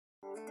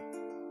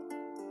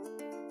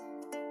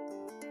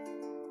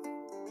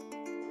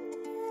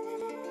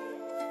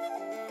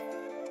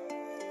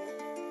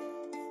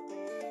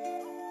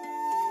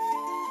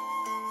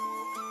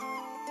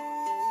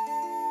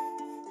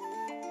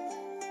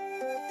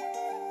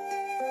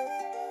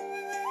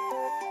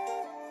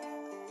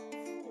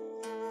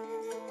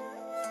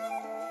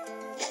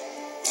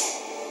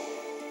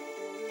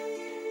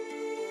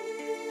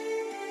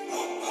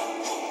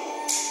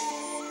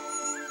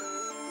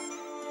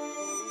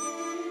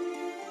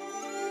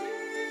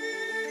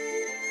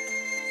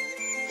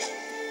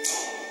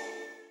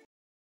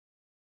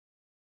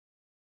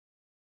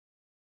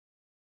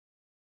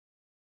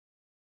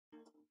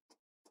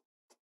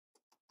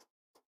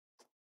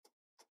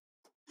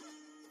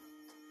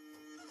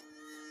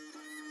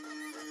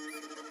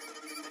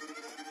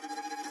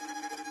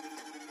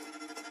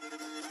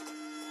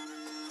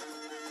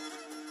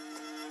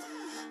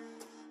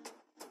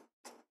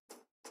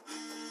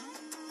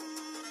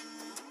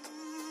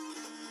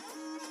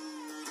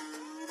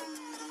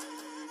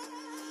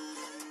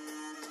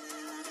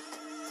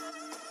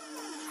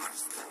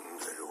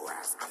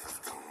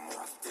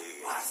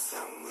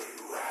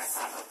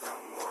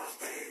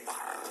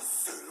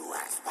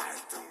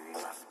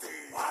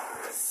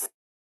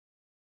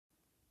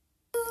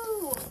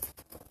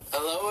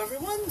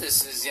everyone.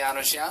 This is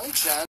Janusz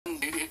Jalic,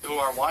 and who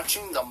are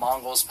watching the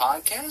Mongols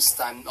podcast.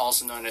 I'm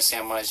also known as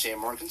Samwise J.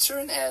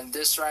 Morgenstern, and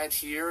this right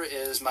here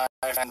is my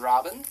friend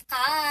Robin.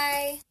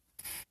 Hi.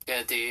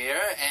 Good to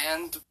hear,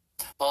 and,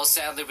 well,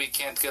 sadly we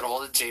can't get a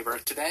hold of Jay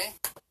Burke today.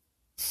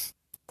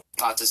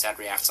 Lots of sad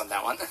reacts on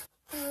that one.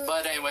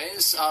 But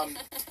anyways,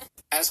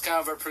 as kind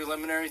of a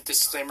preliminary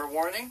disclaimer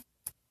warning,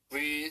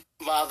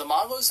 while the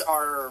Mongols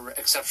are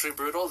exceptionally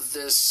brutal,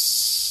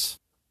 this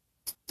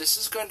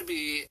is going to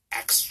be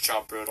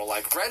extra brutal.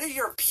 Like, ready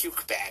your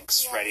puke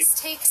bags, yeah, ready. This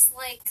takes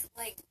like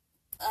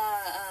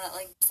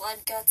blood,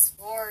 guts,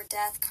 war,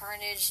 death,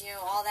 carnage,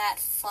 all that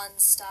fun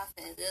stuff.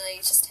 It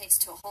just takes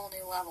to a whole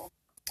new level.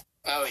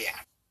 Oh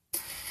yeah.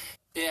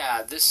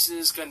 Yeah, this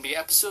is going to be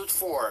episode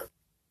 4.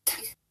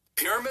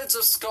 Pyramids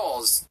of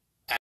Skulls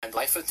and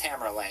Life of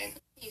Tamerlane.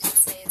 You could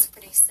say it's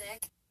pretty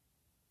sick.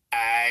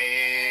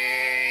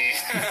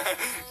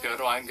 Good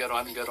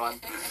one.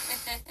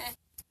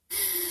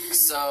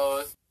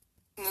 So,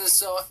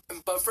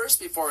 but first,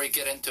 before we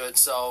get into it,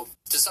 so,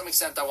 to some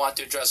extent, I want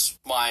to address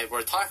why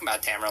we're talking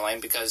about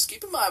Tamerlane, because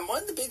keep in mind,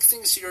 one of the big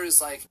things here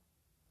is, like,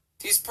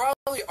 he's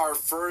probably our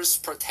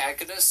first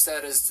protagonist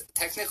that is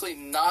technically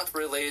not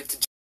related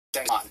to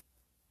Genghis Khan.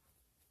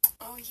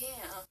 Oh,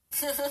 yeah.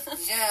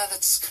 Yeah,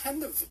 that's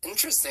kind of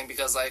interesting,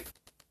 because, like,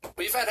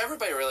 we've had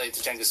everybody related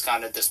to Genghis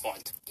Khan at this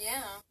point.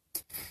 Yeah.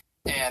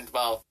 And,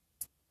 well,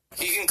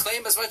 he can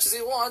claim as much as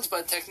he wants,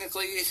 but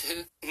technically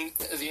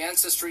the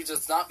ancestry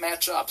does not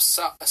match up.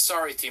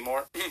 Sorry,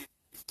 Timur.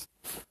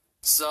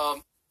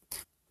 So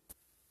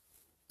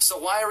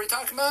why are we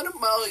talking about him?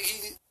 Well,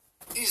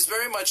 he's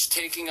very much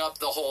taking up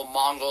the whole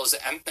Mongols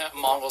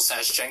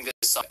as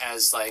Genghis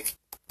as, like,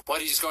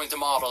 what he's going to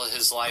model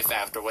his life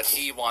after, what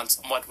he wants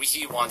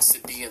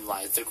to be in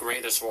life, the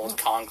greatest world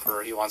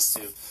conqueror. He wants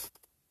to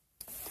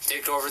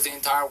take over the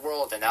entire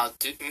world and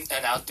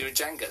outdo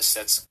Genghis.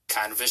 That's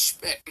kind of a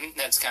shtick.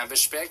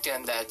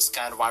 And that's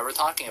kind of why we're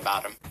talking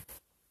about him.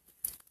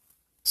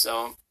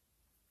 So,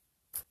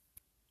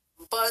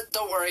 but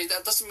don't worry,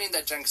 that doesn't mean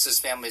that Genghis'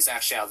 family is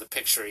actually out of the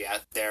picture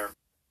yet. They're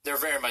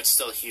very much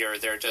still here.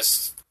 They're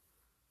just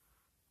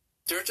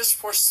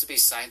forced to be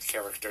side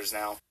characters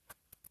now,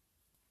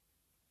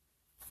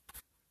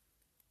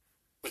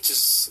 which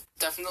is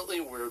definitely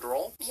a weird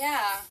role.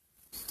 Yeah.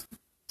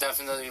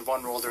 Definitely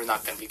one role they're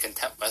not going to be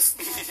content with.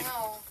 I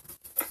know.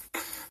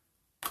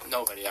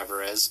 Nobody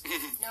ever is.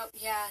 Nope,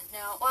 yeah,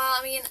 no. Well,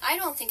 I mean, I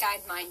don't think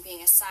I'd mind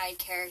being a side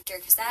character,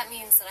 because that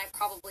means that I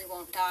probably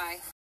won't die.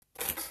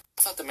 I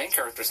thought the main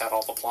characters had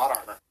all the plot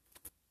armor.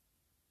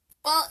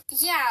 Well,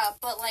 yeah,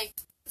 but, like,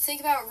 think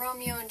about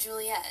Romeo and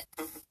Juliet.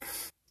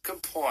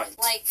 Good point.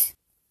 Like,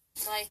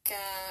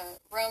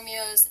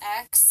 Romeo's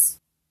ex,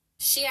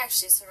 she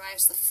actually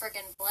survives the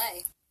friggin'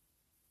 play.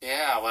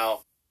 Yeah,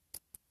 well,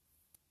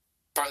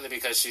 partly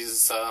because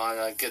she's on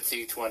a get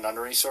thee to a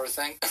nunnery sort of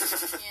thing.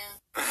 Yeah.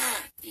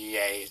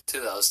 Yay to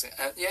those.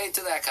 Yay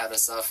to that kind of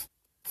stuff.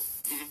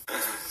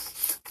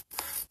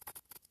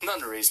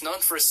 Nunneries, known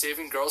for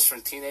saving girls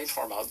from teenage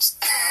hormones.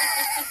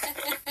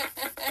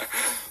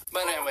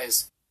 But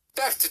anyways,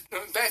 back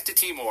to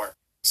Timur.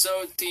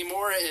 So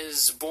Timur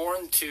is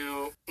born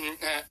to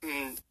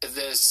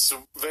this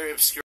very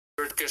obscure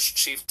Turkish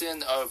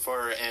chieftain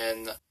over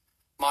in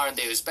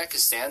modern-day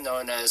Uzbekistan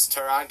known as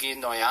Taragi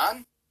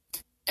Noyan.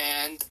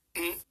 And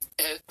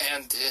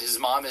his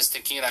mom is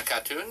Tekina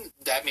Khatun.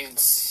 That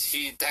means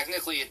he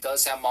technically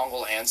does have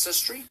Mongol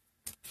ancestry.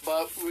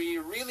 But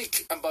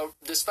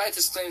despite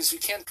his claims, we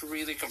can't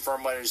really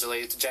confirm whether he's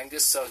related to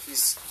Genghis. So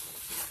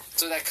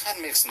that kind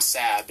of makes him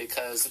sad,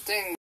 because the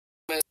thing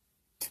with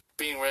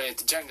being related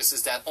to Genghis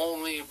is that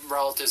only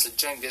relatives of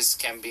Genghis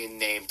can be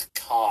named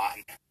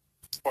Khan,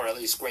 or at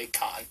least Great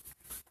Khan.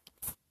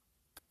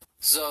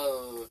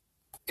 So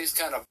he's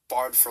kind of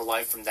barred for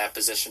life from that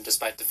position,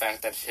 despite the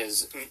fact that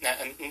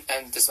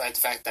despite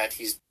the fact that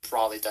he's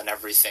probably done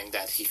everything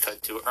that he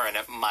could to earn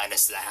it,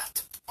 minus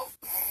that. Oh.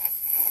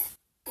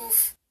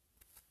 Oof.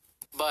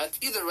 But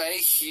either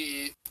way,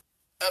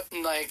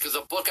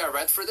 the book I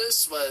read for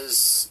this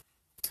was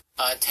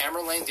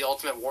Tamerlane, the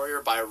Ultimate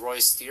Warrior by Roy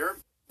Steer.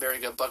 Very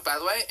good book, by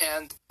the way,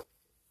 and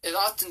it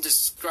often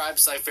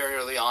describes, like, very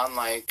early on,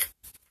 like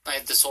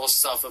this whole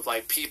stuff of,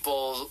 like,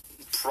 people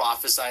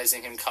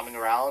prophesizing him coming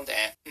around,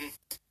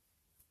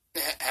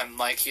 and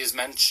like he is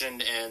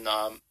mentioned in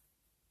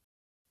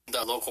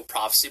the local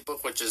prophecy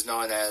book, which is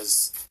known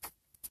as,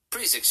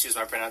 please excuse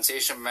my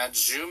pronunciation,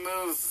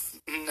 Majjumu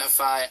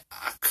Nafai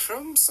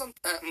Akrum,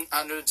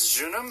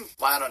 Anudzunum?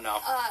 Well, I don't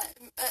know.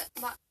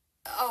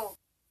 Oh,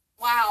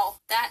 wow,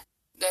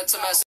 that's a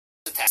message.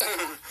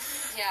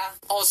 Yeah.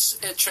 Also,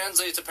 it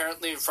translates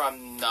apparently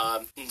from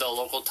the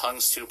local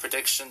tongues to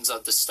predictions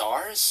of the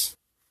stars.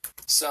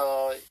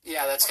 So,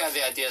 yeah, that's kind of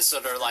the idea.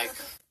 So they're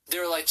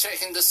like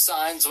checking the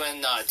signs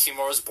when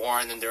Timur was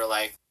born, and they're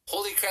like,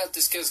 holy crap,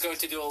 this kid's going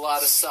to do a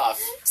lot of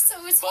stuff.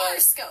 So it's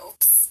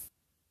horoscopes.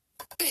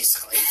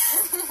 Basically.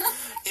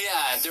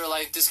 Yeah, they're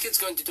like, this kid's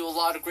going to do a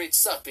lot of great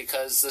stuff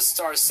because the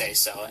stars say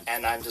so.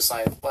 And I'm just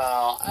like,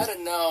 well, I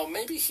don't know,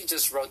 maybe he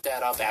just wrote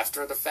that up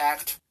after the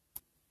fact.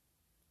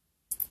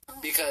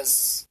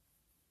 because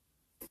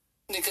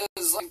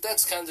like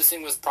that's kind of the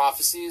thing with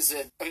prophecies,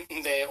 that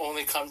they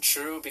only come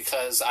true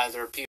because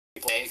either people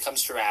say it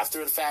comes true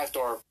after the fact,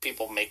 or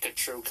people make it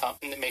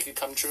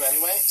come true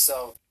anyway.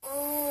 So,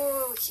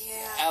 oh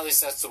yeah, at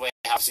least that's the way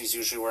prophecies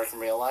usually work in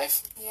real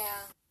life.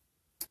 Yeah.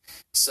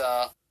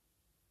 So,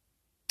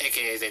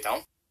 aka they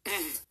don't.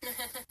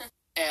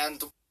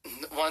 And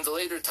one of the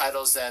later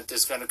titles that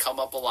is going to come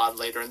up a lot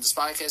later in this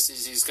podcast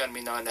is he's going to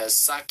be known as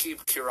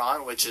Sakib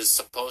Kiran, which is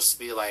supposed to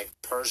be like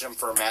Persian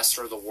for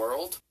Master of the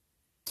World.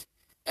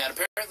 And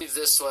apparently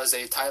this was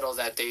a title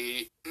that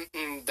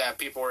that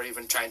people were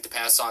even trying to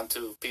pass on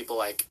to people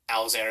like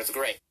Alexander the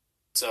Great.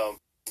 So,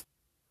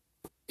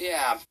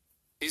 yeah,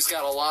 he's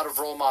got a lot of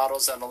role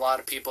models and a lot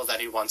of people that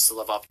he wants to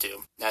live up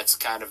to. That's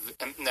kind of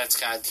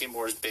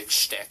Timur's big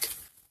shtick.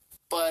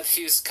 But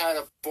he's kind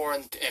of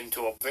born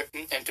into a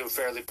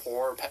fairly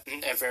poor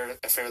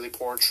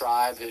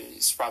tribe.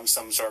 He's from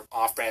some sort of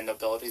off-brand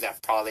nobility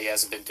that probably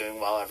hasn't been doing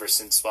well ever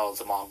since, well,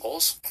 the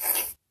Mongols.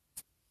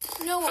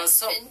 No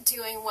one's been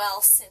doing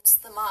well since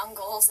the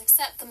Mongols,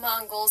 except the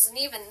Mongols, and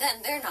even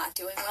then they're not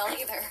doing well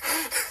either.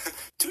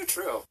 Too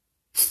true.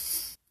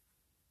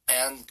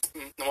 And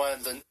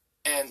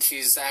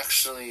he's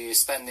actually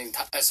spending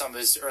some of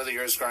his early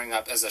years growing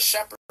up as a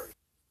shepherd.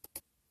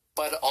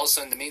 But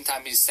also in the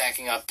meantime, he's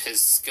stacking up his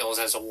skills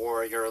as a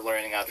warrior,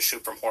 learning how to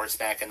shoot from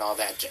horseback and all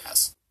that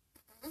jazz.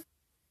 Mm-hmm.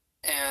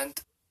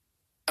 And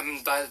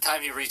by the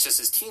time he reaches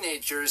his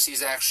teenage years,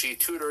 he's actually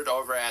tutored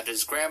over at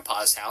his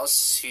grandpa's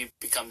house. He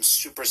becomes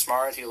super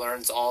smart. He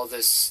learns all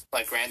this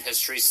like grand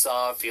history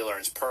stuff. He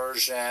learns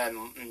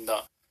Persian,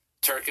 the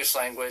Turkish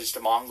language,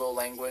 the Mongol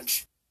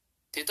language.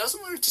 He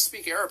doesn't learn to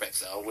speak Arabic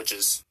though, which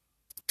is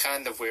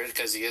kind of weird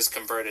because he's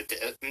converted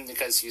to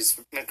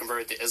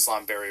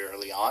Islam very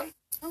early on.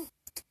 Oh.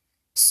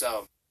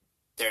 So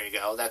there you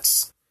go.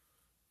 It's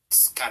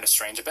kind of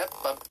strange a bit,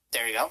 but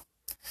there you go.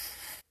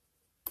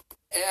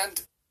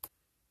 And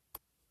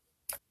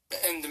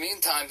in the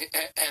meantime,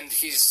 and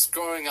he's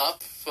growing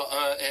up,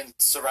 and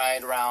it's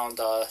right around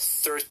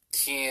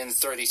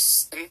 1330,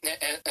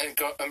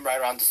 right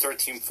around the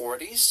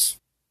 1340s.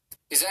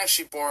 He's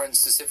actually born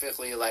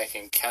specifically like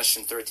in Kesh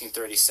in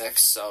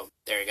 1336. So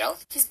there you go.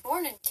 He's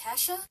born in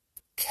Kesha?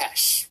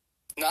 Kesh,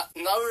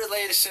 no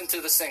relation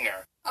to the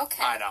singer.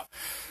 Okay. I know,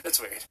 it's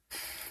weird.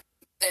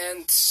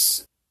 And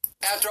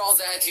after all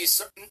that,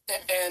 he's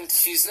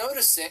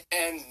noticing,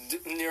 and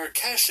near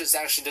Kesh is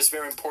actually this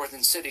very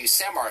important city,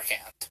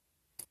 Samarkand.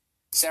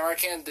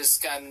 Samarkand is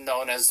kind of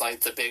known as like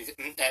the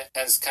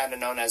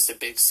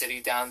big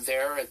city down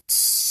there. It's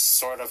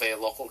sort of a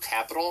local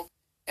capital,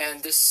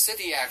 and this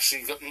city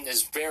actually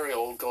is very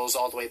old. Goes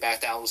all the way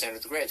back to Alexander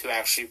the Great, who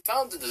actually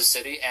founded the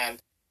city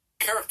and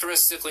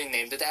characteristically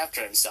named it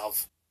after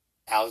himself.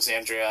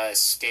 Alexandria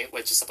Escape,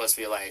 which is supposed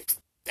to be like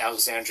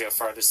Alexandria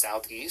farther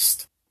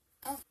southeast.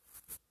 Oh.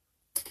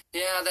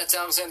 Yeah, that's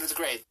Alexander the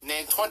Great.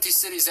 Name 20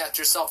 cities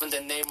after yourself and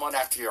then name one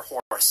after your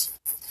horse.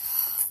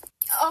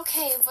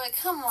 Okay, but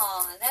come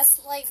on.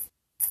 That's like...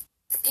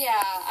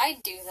 Yeah,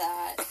 I'd do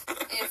that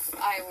if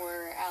I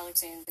were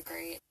Alexander the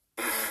Great.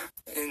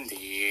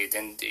 Indeed.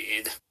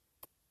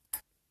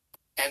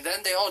 And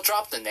then they all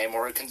drop the name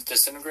or it can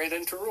disintegrate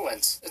into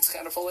ruins. It's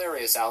kind of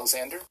hilarious,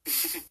 Alexander.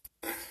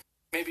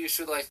 Maybe you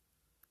should, like,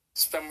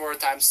 spend more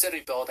time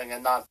city building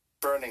and not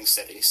burning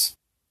cities.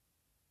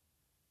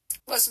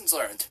 Lessons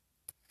learned.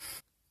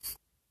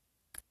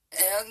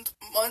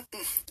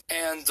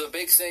 And the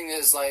big thing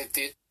is, like,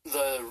 the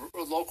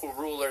local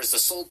rulers,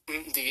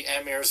 the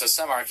emirs of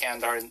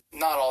Samarkand are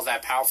not all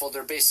that powerful.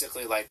 They're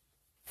basically, like,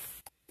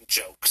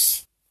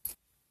 jokes.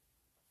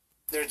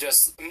 They're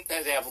just,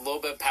 they have a little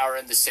bit of power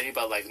in the city,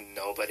 but, like,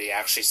 nobody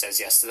actually says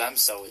yes to them,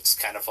 so it's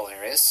kind of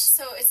hilarious.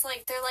 So it's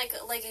like, they're like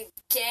a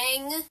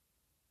gang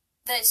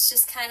that's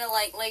just kind of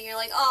like you're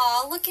like,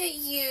 aw, look at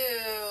you.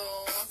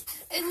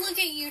 And look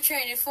at you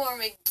trying to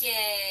form a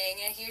gang.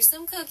 And here's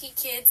some cookie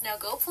kids, now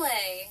go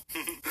play.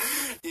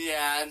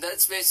 Yeah, and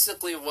that's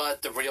basically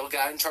what the real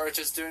guy in charge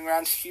is doing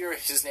around here.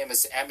 His name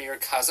is Emir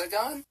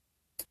Kazagan.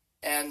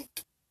 And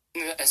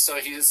so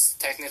he's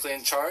technically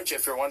in charge.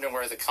 If you're wondering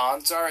where the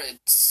Khans are,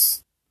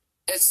 that's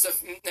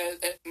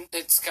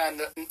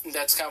kind of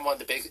one of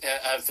the big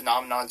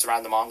phenomenons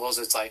around the Mongols.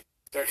 It's like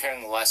they're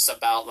caring less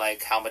about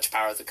like how much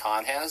power the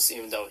Khan has,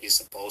 even though he's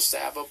supposed to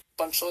have a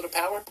bunch load of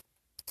power.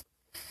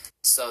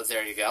 So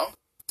there you go.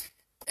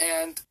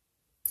 And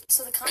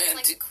so the Khan's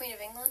like the Queen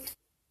of England?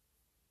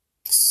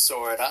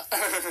 Sorta.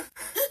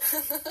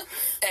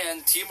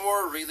 And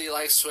Timur really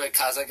likes what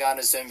Kazagan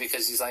is doing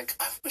because he's like,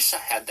 I wish I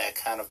had that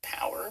kind of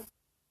power.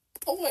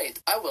 Oh wait,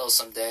 I will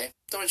someday.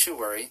 Don't you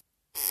worry.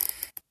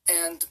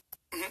 And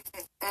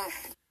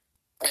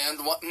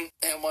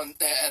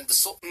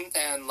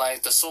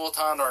the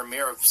Sultan or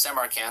Emir of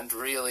Samarkand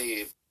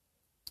really,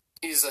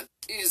 he's a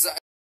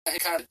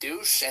kind of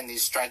douche, and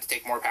he's trying to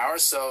take more power.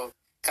 So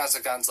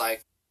Kazagan's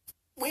like,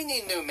 we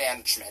need new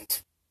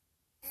management.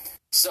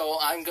 So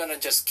I'm gonna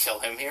just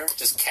kill him here.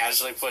 Just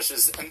casually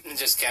pushes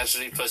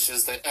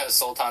the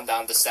Sultan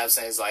down the steps,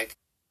 and he's like,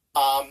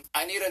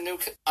 I need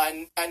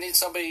I need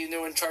somebody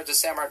new in charge of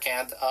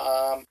Samarkand.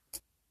 Oh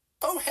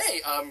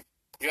hey,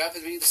 you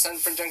happen to be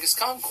descended from Genghis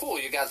Khan? Cool,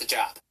 you got the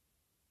job.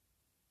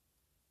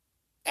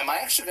 Am I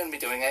actually going to be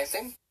doing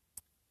anything?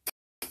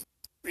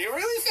 You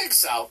really think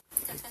so?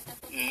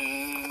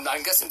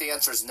 I'm guessing the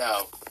answer is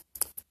no.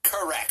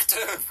 Correct.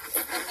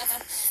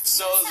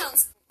 So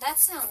that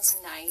sounds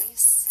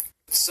nice.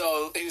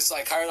 So he's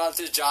like hired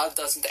onto the job,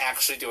 doesn't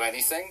actually do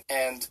anything,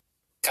 and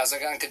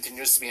Kazakhstan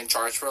continues to be in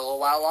charge for a little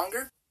while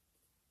longer.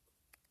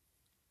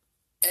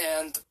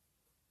 And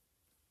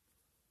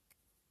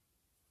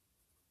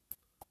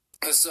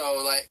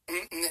so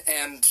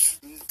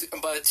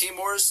but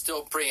Timur is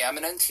still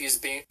preeminent. He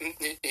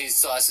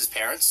still has his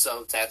parents,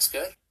 so that's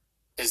good.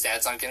 His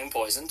dad's not getting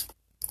poisoned.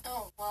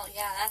 Oh, well,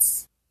 yeah,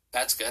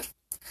 that's good.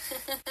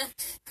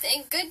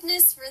 Thank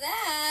goodness for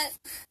that.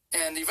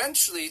 And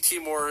eventually,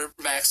 Timur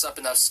maxes up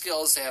enough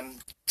skills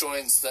and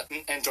joins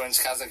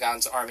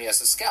Kazakhstan's army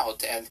as a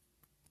scout. And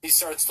he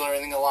starts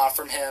learning a lot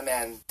from him,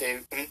 and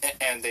they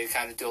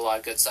kind of do a lot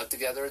of good stuff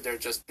together.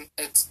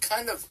 It's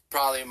kind of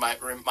probably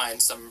might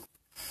remind some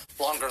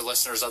longer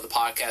listeners of the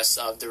podcast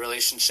of the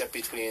relationship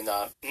between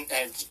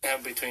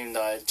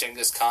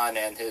Genghis Khan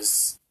and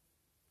his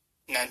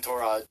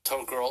mentor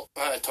Togrul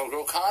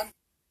Khan.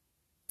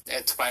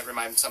 It might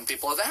remind some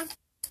people of that,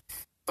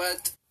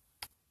 but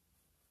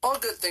all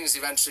good things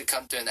eventually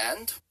come to an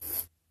end.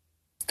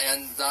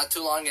 And not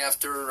too long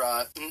after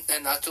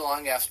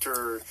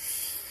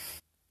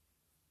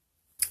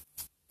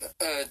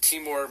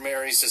Timur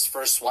marries his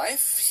first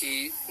wife,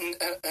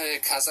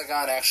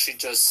 Kazakhstan actually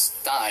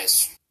just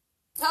dies.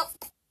 Oh,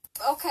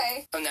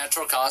 okay. Of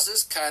natural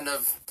causes, kind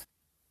of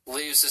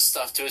leaves his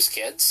stuff to his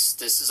kids.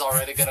 This is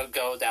already going to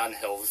go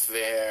downhill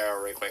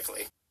very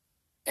quickly.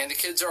 And the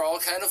kids are all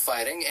kind of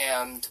fighting,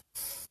 and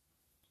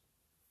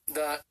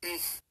they're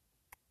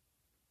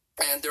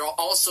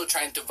also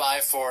trying to vie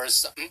for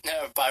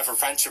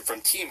friendship from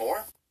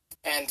Timur.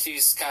 And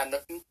he's kind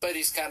of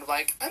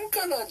like, I'm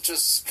gonna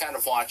just kind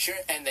of watch you.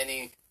 And then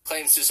he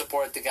claims to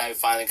support the guy who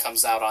finally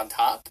comes out on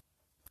top.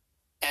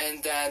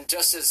 And then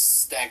just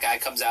as that guy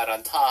comes out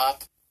on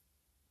top,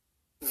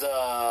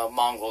 the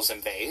Mongols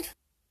invade.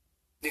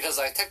 Because,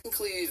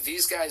 technically,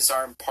 these guys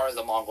aren't part of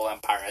the Mongol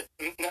Empire,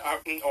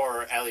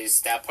 or at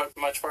least that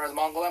much part of the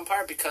Mongol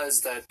Empire,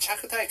 because the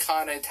Chagatai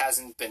Khanate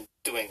hasn't been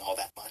doing all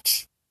that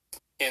much,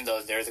 even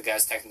though they're the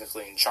guys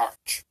technically in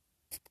charge.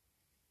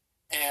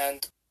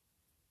 And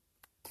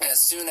as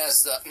soon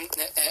as the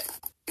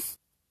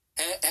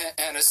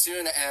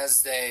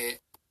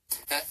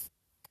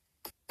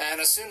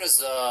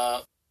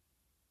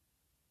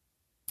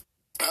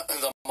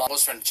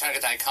Mongols from the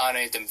Chagatai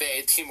Khanate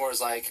invade,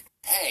 Timur's like,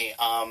 hey,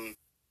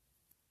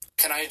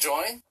 can I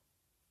join?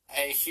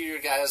 I hear you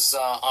guys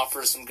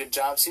offer some good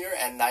jobs here,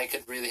 and I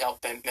could really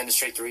help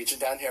administrate the region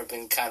down here. I've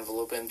been kind of a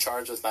little bit in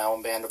charge with my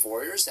own band of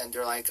warriors, and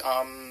they're like,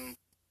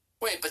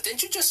 wait, but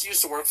didn't you just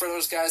used to work for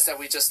those guys that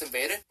we just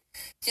invaded?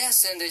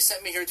 Yes, and they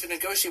sent me here to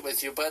negotiate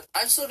with you, but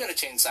I'm still going to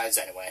change sides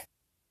anyway.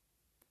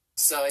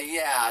 So,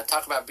 yeah,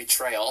 talk about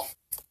betrayal.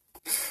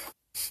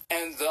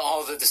 And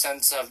all the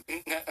descendants of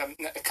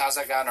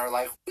Kazakhstan are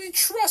like, we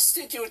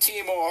trusted you,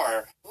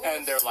 Timur!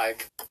 And they're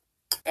like,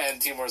 and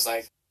Timur's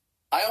like,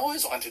 I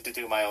always wanted to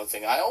do my own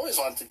thing. I always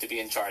wanted to be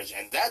in charge,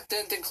 and that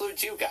didn't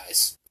include you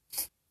guys.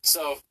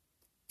 So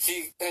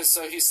he's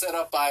set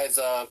up by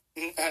the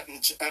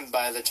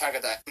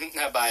Chagatai,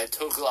 by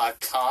Tughlaq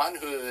Khan,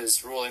 who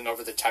is ruling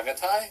over the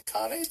Chagatai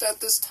Khanate at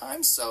this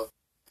time. So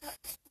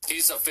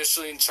he's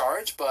officially in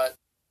charge, but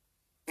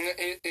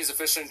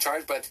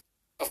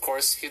of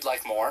course he'd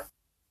like more,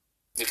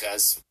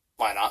 because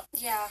why not?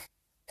 Yeah.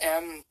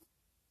 And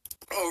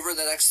over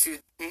the next few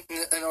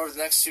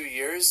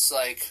years,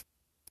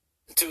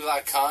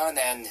 Tughlaq Khan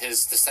and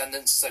his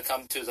descendants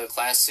succumb to the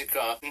classic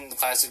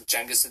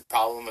Genghisid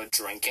problem of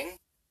drinking.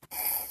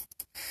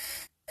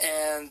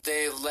 And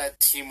they let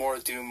Timur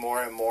do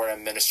more and more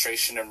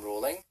administration and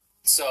ruling.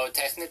 So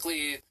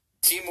technically,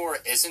 Timur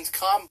isn't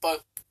Khan,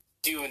 but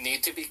do you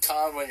need to be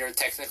Khan when you're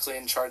technically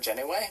in charge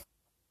anyway?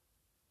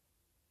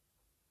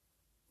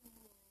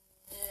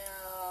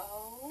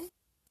 No.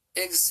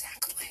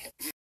 Exactly.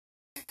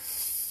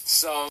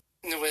 So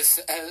with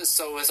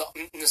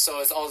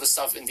all the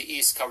stuff in the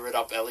East covered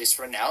up, at least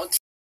for now,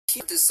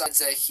 he decides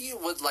that he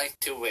would like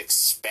to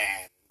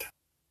expand.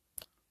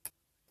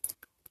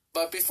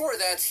 But before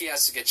that, he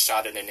has to get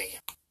shot in the knee.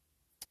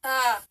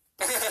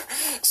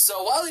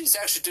 So while he's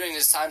actually doing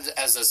his time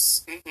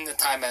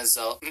as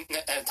a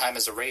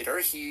raider,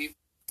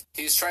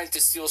 he's trying to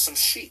steal some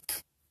sheep,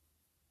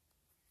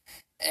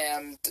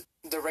 and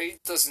the raid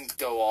doesn't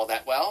go all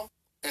that well.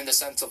 In the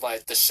sense of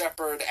the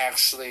shepherd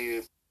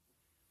actually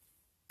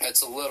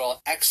gets a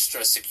little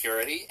extra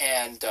security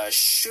and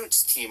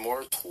shoots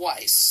Timur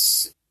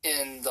twice,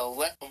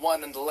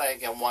 one in the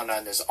leg and one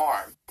on his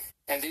arm.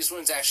 And these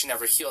wounds actually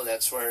never heal.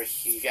 That's where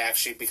he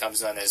actually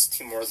becomes known as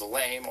Timur the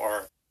Lame,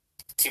 or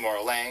Timur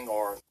Lang,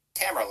 or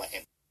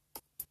Tamerlane.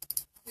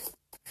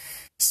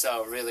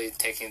 So really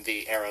taking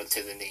the arrow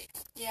to the knee.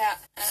 Yeah.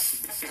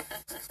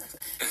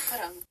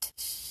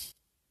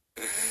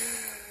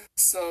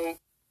 So,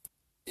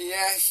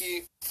 yeah,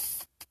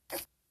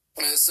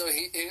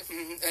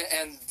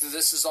 and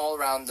this is all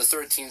around the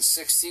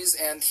 1360s,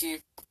 and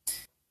he's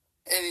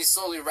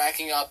slowly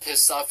racking up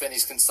his stuff, and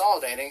he's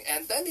consolidating,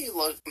 and then he's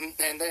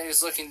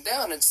looking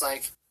down, and it's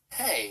like,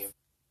 hey,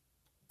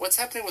 what's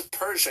happening with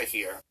Persia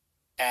here?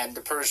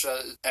 And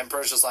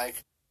Persia's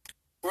like,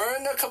 we're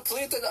in a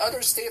complete and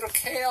utter state of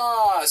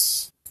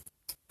chaos.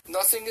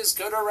 Nothing is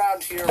good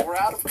around here. We're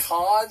out of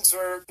khans.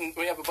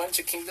 We have a bunch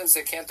of kingdoms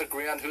that can't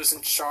agree on who's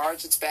in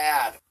charge. It's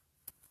bad.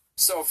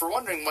 So if we're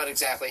wondering what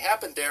exactly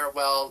happened there,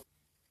 well,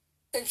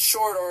 in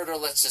short order,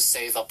 let's just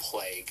say the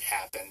plague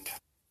happened.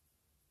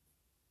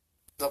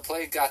 The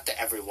plague got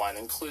to everyone,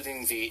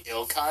 including the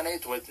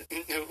Ilkhanate, who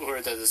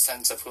were the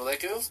descendants of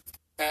Hulagu,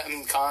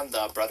 Khan,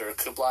 the brother of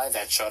Kublai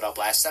that showed up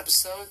last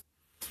episode.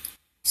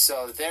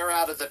 So they're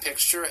out of the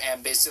picture,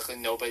 and basically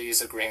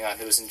nobody's agreeing on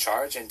who's in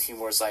charge, and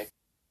Timur's like,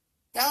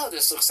 now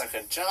this looks like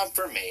a job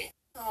for me.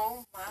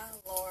 Oh, my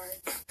lord.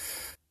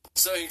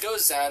 So he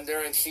goes down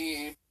there, and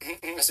he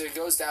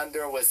goes down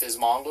there with his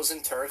Mongols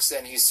and Turks,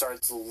 and he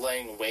starts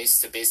laying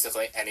waste to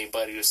basically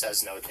anybody who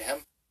says no to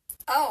him.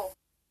 Oh,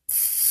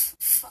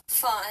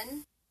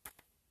 fun.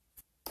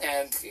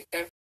 And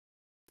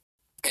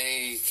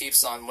he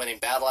keeps on winning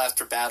battle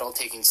after battle,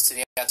 taking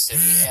city after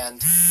city,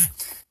 and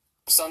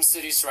some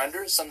cities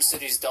surrender, some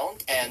cities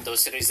don't, and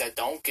those cities that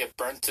don't get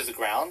burnt to the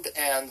ground,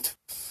 and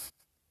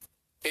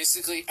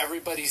basically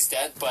everybody's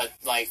dead, but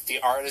like the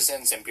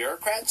artisans and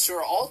bureaucrats, who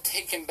are all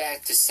taken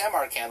back to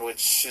Samarkand,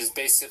 which is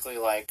basically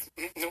like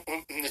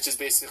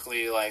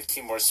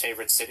Timur's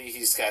favorite city.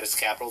 He's got his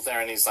capital there,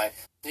 and he's like,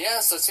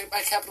 yes, let's make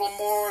my capital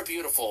more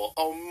beautiful.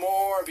 Oh,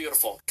 more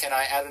beautiful. Can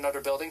I add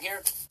another building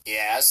here?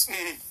 Yes.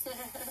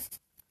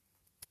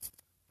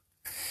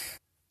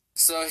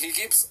 So he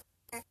just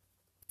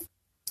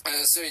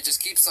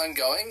keeps on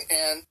going,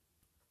 and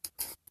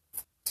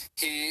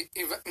he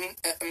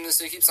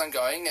keeps on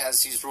going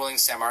as he's ruling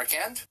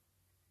Samarkand,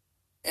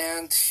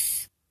 and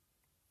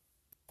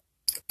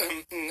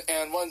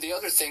one of the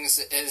other things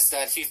is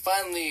that he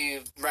finally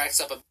racks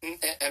up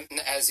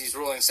as he's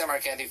ruling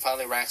Samarkand, he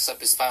finally racks up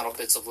his final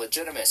bits of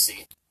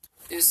legitimacy.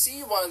 You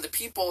see, one of the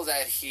people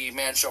that he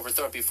managed to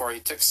overthrow before he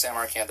took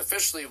Samarkand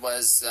officially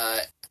was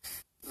the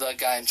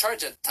guy in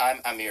charge at the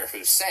time, Amir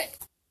Hussein.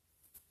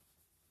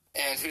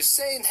 And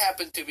Hussein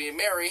happened to be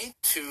married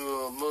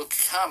to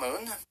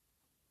Mulkamun.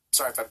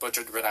 Sorry if I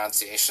butchered the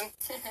pronunciation.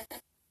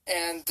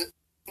 And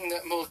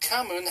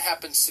Mulkamun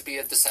happens to be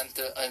a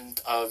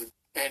descendant of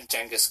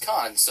Genghis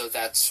Khan, so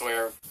that's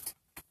where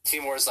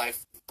Timur's like,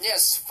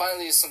 yes,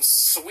 finally some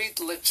sweet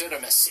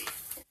legitimacy.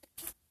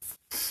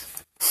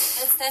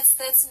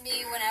 That's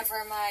me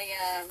whenever my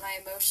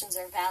emotions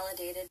are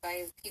validated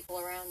by people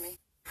around me.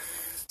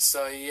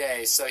 So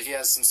yay, so he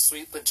has some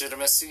sweet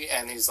legitimacy,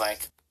 and he's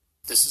like,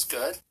 this is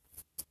good.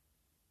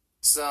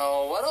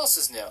 So what else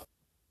is new?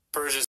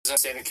 Persia's in a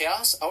state of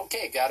chaos?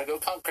 Okay, gotta go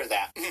conquer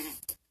that.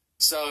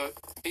 So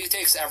he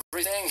takes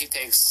everything. He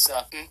takes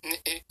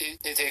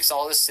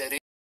all the cities.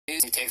 He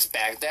takes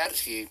Baghdad.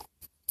 He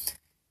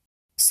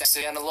sets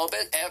it in a little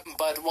bit.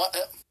 But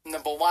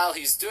while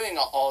he's doing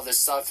all this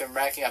stuff and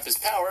racking up his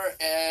power,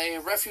 a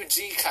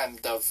refugee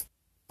kind of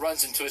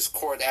runs into his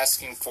court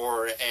asking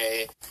for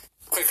a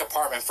quick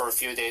apartment for a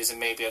few days and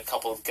maybe a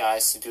couple of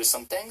guys to do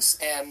some things.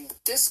 And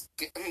this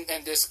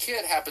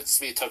kid happens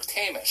to be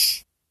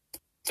Toktamish.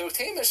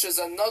 Toktamish is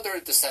another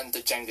descendant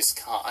of Genghis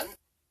Khan,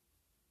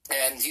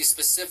 and he's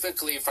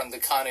specifically from the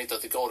Khanate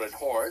of the Golden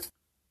Horde,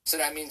 so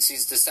that means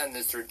he's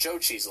descended through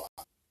Jochi's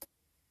line.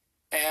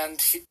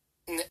 And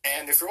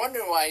if you're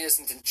wondering why he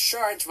isn't in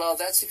charge, well,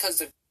 that's because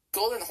the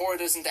Golden Horde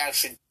isn't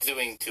actually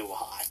doing too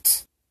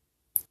hot.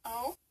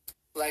 Oh?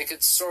 Like,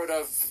 it's sort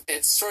of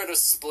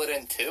split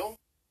in two.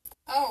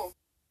 Oh.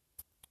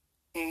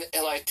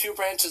 Like, two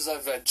branches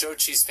of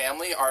Jochi's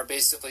family are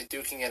basically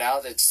duking it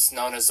out. It's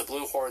known as the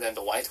Blue Horde and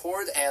the White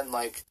Horde, and,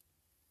 like,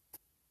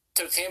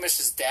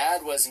 Toktamish's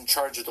dad was in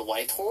charge of the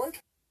White Horde,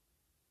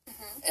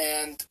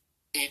 and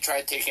he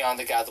tried taking on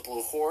the guy of the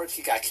Blue Horde.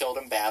 He got killed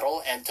in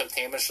battle, and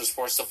Toktamish was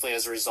forced to flee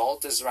as a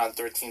result. This is around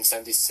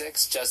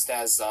 1376, just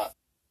as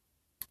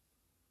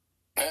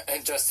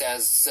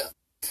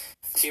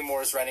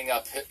Timur's running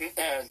up,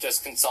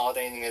 just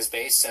consolidating his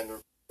base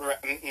and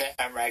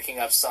racking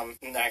up some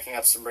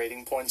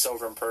raiding points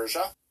over in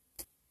Persia.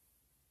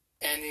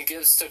 And he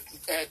gives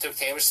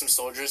Toktamish some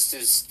soldiers to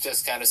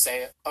just kind of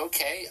say,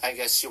 okay, I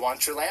guess you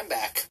want your land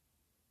back.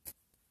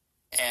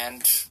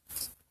 And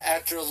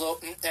after a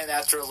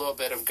little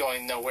bit of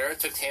going nowhere,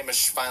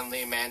 Toktamish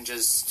finally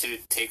manages to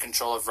take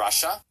control of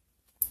Russia.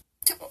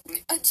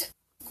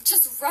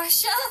 Just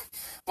Russia?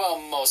 Well,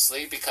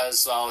 mostly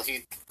because, well,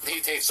 he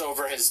takes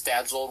over his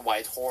dad's old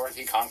White Horde,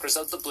 he conquers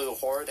out the Blue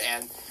Horde,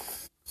 and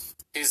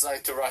he's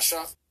like to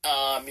Russia,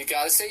 you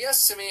gotta say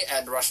yes to me,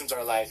 and the Russians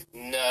are like,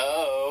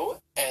 no,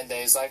 and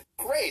then he's like,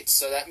 great,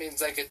 so that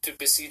means I get to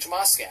besiege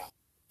Moscow.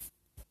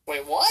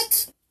 Wait,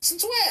 what?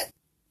 Since when?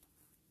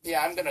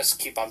 Yeah, I'm gonna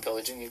keep on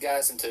pillaging you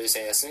guys until you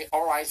say yes to me.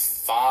 Alright,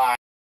 fine.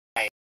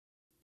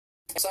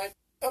 It's like,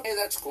 okay,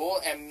 that's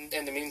cool. And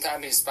in the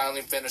meantime, he's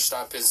finally finished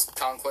up his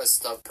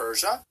conquest of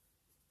Persia.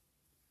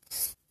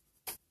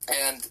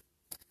 And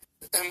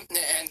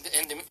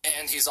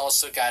and he's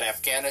also got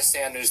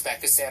Afghanistan,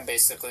 Uzbekistan.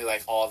 Basically,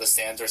 like all the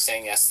stands are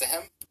saying yes to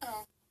him.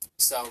 Oh.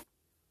 So,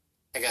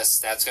 I guess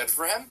that's good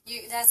for him.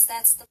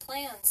 That's the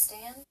plan,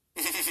 Stan.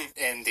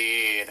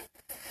 Indeed.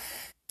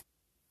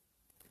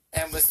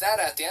 And with that,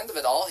 at the end of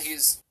it all,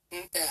 he's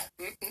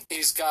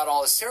got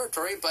all his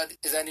territory, but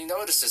then he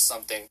notices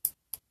something.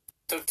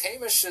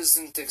 Toktamish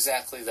isn't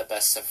exactly the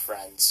best of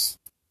friends.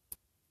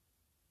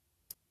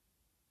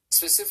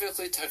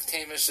 Specifically,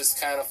 Toktamish is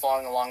kind of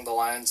falling along the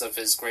lines of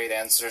his great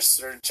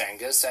ancestor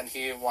Genghis, and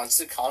he wants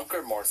to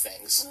conquer more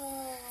things.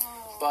 Oh.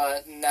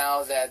 But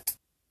now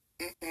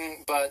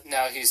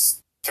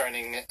he's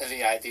turning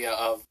the idea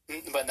of,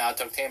 but now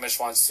Toktamish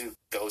wants to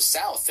go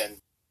south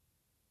and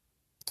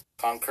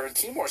conquer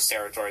Timur's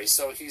territory.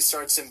 So he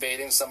starts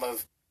invading some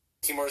of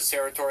Timur's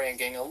territory and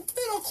getting a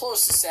little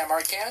close to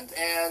Samarkand,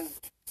 and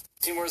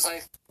Timur's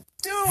like,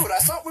 dude, I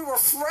thought we were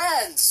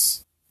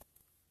friends!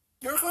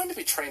 You're going to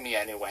betray me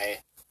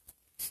anyway.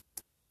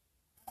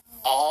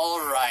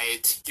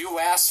 Alright, you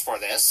asked for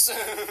this.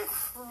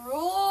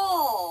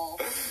 Cruel!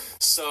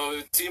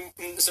 So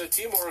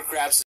Timur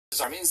grabs his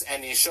armies,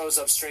 and he shows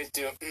up straight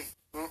to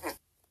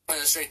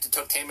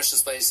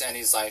Toktamish's place, and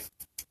he's like,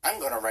 I'm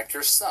gonna wreck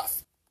your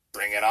stuff.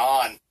 Bring it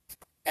on.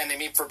 And they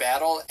meet for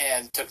battle,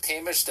 and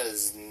Toktamish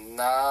does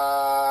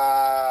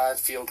not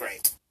feel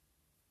great.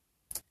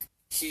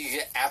 He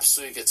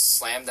absolutely gets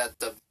slammed at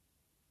the...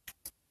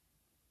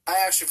 I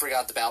actually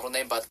forgot the battle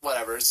name, but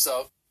whatever.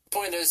 So,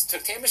 point is,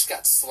 Toktamish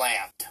got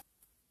slammed.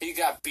 He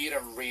got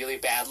beaten really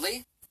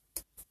badly.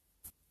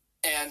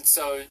 And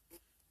so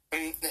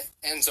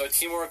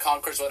Timur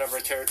conquers whatever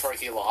territory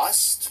he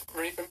lost.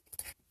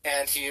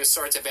 And he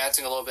starts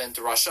advancing a little bit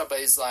into Russia, but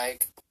he's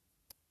like,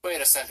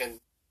 wait a second.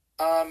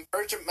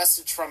 Urgent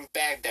message from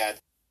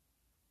Baghdad.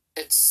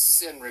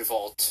 It's in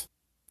revolt.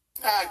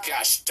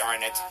 Gosh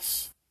darn it.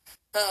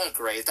 Oh,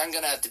 great. I'm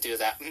gonna have to deal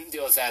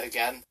with that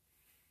again.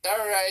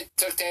 Alright,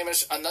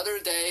 Toktamish, another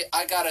day.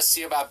 I gotta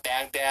see about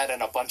Baghdad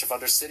and a bunch of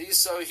other cities.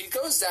 So he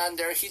goes down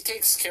there, he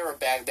takes care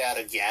of Baghdad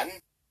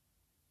again.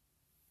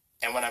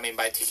 And what I mean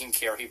by taking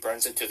care, he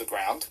burns it to the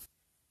ground.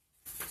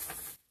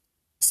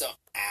 So,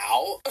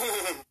 ow.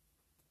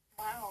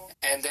 Wow.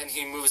 And then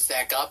he moves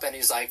back up and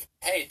he's like,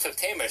 hey,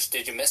 Toktamish,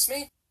 did you miss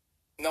me?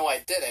 No, I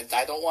didn't.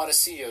 I don't want to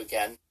see you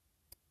again.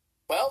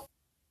 Well,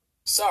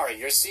 sorry,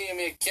 you're seeing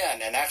me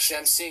again, and actually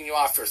I'm seeing you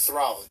off your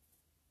throne.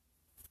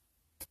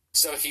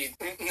 So he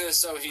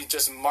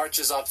just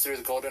marches up through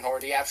the Golden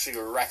Horde. He actually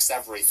wrecks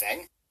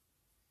everything.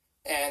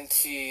 And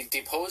he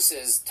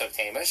deposes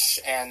Toktamish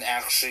and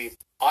actually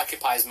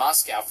occupies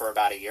Moscow for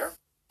about a year.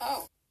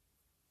 Oh.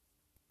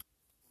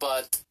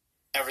 But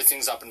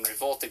everything's up in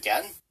revolt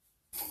again.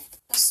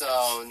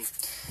 So,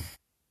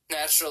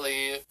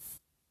 naturally,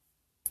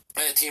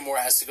 Timur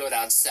has to go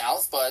down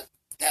south, but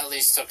at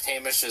least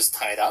Toktamish is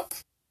tied up.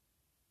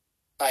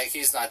 Like,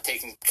 he's not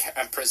taken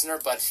a prisoner,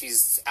 but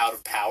he's out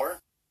of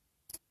power.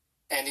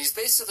 And he's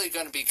basically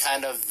going to be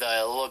kind of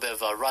a little bit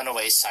of a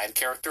runaway side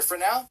character for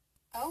now.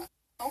 Oh,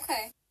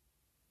 okay.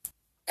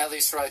 At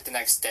least for, like, the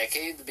next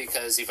decade,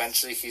 because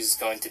eventually he's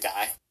going to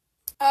die.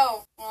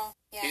 Oh, well,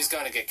 yeah. He's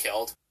going to get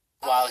killed.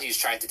 While he's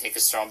trying to take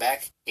his throne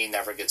back. He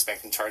never gets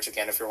back in charge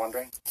again, if you're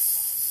wondering.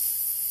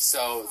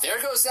 So,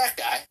 there goes that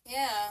guy.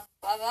 Yeah,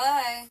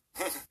 bye-bye.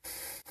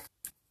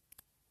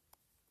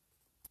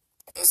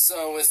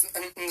 So with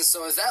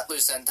that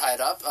loose end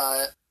tied up,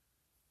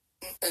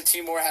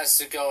 Timur has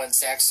to go and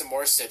sack some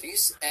more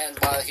cities, and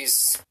while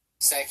he's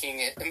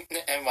sacking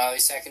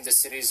the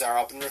cities that are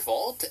up in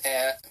revolt,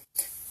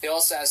 he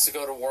also has to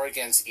go to war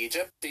against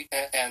Egypt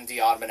and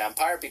the Ottoman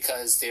Empire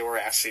because they were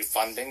actually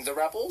funding the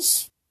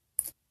rebels.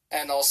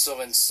 And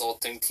also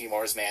insulting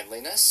Timur's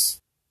manliness.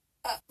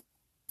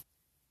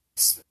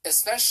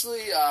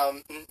 Especially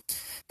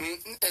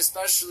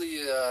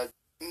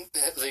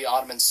the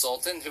Ottoman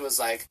Sultan, who was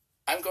like,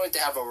 I'm going to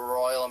have a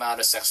royal amount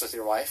of sex with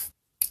your wife.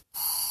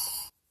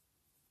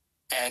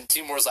 And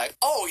Timur's like,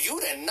 oh,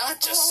 you did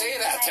not just say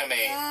that to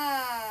me.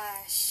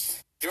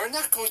 Gosh. You're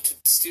not going to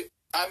steal...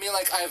 I mean,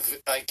 like, I have,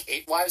 like,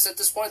 8 wives at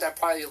this point. I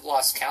probably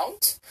lost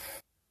count.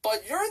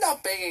 But you're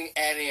not banging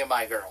any of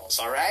my girls,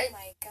 alright? Oh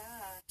my gosh.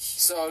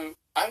 So,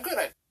 I'm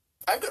gonna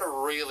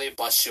really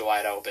bust you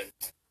wide open.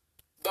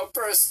 But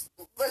first,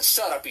 let's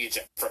shut up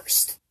Egypt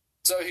first.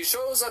 So he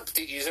shows up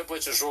to Egypt,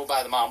 which is ruled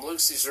by the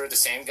Mamluks. These are the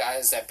same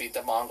guys that beat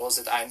the Mongols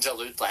at Ain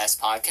Jalut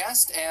last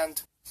podcast.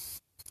 And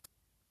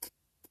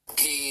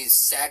he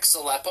sacks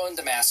Aleppo and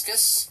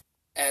Damascus.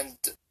 And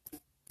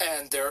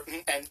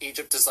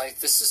Egypt is like,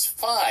 this is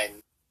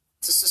fine.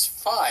 This is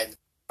fine.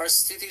 Our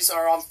cities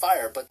are on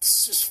fire, but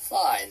this is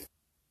fine.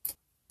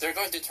 They're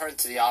going to turn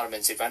to the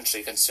Ottomans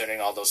eventually, considering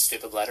all those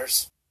stupid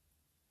letters.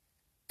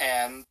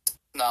 And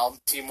now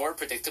Timur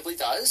predictably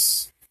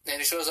does. And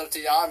he shows up to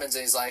the Ottomans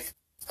and he's like,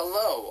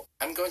 hello,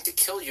 I'm going to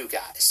kill you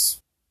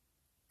guys.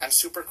 I'm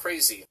super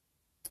crazy.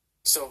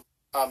 So,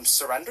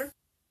 surrender?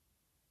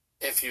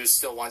 If you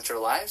still want your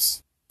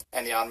lives?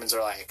 And the Ottomans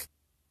are like,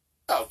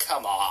 oh,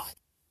 come on.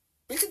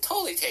 We can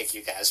totally take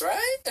you guys,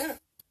 right?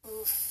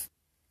 Oof.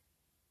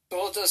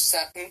 We'll just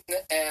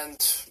and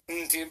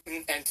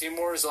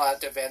Timur is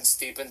allowed to advance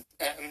deep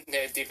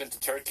into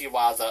Turkey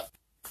while the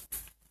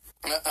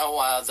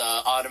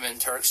Ottoman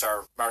Turks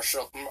are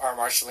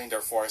marshaling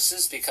their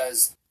forces,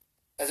 because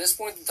at this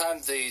point in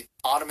time the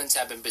Ottomans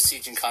have been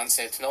besieging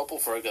Constantinople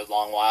for a good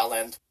long while,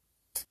 and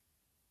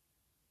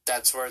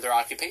that's where their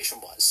occupation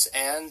was.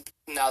 And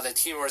now that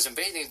Timur is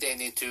invading, they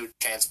need to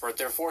transport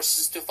their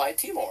forces to fight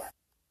Timur.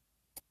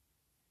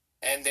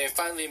 And they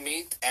finally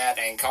meet at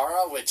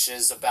Ankara, which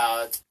is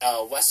about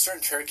western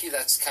Turkey.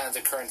 That's kind of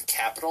the current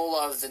capital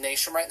of the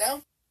nation right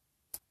now.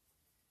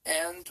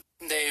 And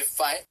they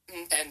fight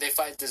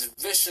this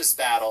vicious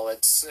battle.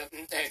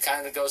 It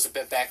kind of goes a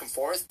bit back and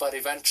forth, but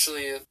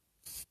eventually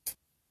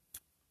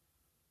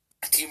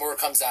Timur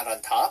comes out on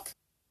top,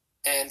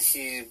 and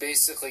he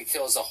basically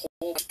kills a whole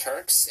bunch of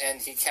Turks, and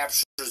he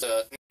captures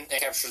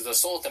the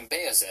Sultan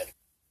Bayezid.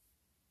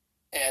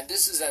 And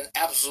this is an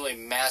absolutely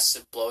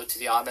massive blow to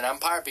the Ottoman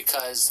Empire,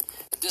 because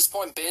at this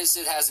point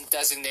Bayezid hasn't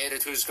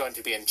designated who's going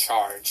to be in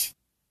charge,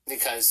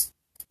 because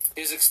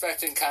he's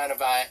expecting kind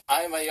of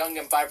I'm a young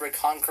and vibrant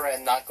conqueror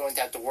and not going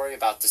to have to worry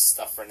about this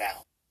stuff for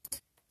now.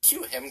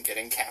 Cue him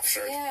getting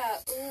captured. Yeah,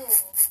 ooh.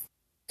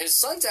 His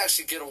sons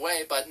actually get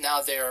away, but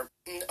now they're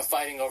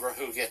fighting over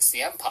who gets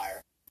the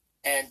empire.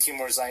 And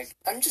Timur's like,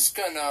 I'm just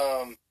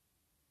gonna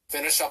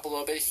finish up a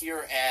little bit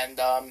here and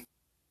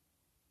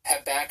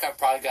head back. I've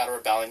probably got a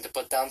rebellion to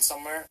put down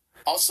somewhere.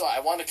 Also, I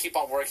want to keep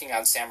on working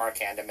on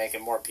Samarkand and make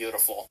it more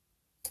beautiful.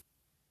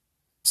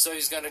 So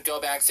he's going to go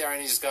back there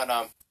and he's going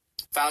to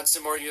found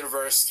some more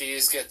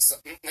universities, get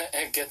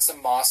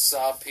some mosques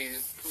up. He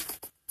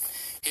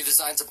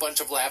designs a bunch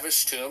of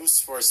lavish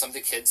tombs for some of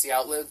the kids he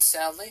outlived,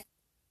 sadly.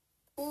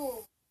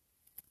 Ooh.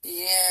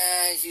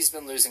 Yeah, he's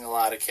been losing a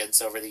lot of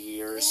kids over the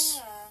years.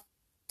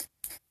 Yeah.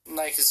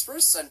 Like, his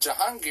first son,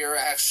 Jahangir,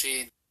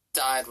 actually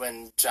died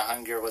when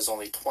Jahangir was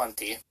only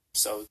 20.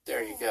 So,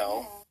 there you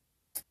go.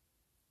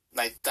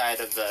 Like,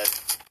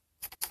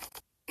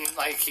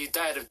 he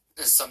died of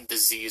some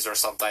disease or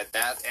something like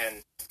that,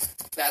 and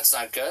that's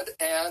not good.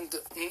 And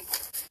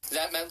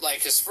that meant,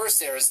 like, his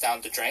first heir is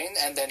down the drain,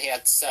 and then he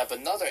had to set up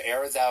another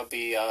heir. That would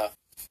be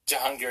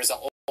Jahangir's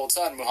old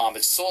son,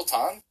 Muhammad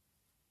Sultan.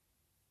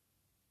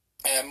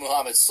 And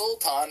Muhammad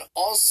Sultan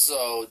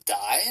also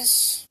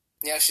dies.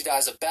 He actually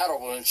dies of battle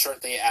wounds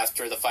shortly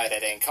after the fight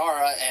at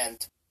Ankara,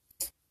 and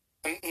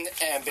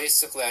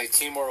basically, like,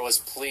 Timur was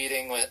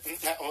pleading with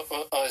the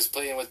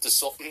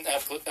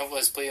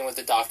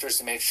doctors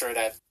to make sure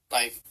that,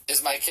 like,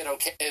 is my kid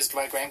okay? Is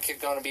my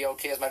grandkid going to be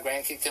okay? Is my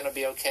grandkid going to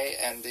be okay?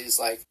 And he's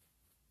like,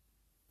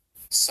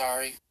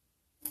 sorry,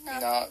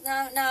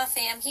 No,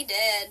 fam, he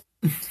did.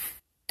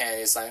 And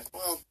he's like,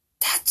 well,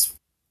 that's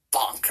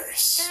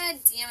bonkers. God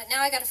damn it!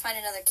 Now I got to find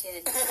another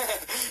kid.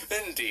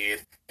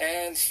 Indeed,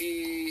 and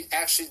he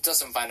actually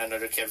doesn't find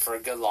another kid for a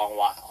good long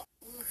while.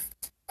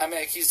 I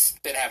mean, he's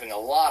been having a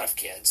lot of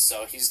kids,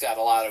 so he's got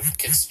a lot of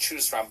kids to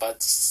choose from,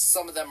 but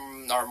some of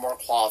them are more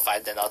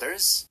qualified than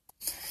others.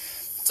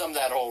 Some of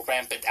that whole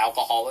rampant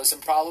alcoholism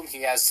problem,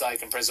 he has to,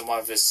 like, imprison one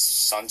of his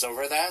sons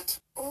over that.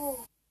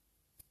 Ooh.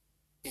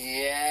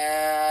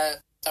 Yeah,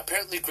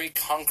 apparently Greek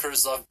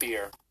conquerors love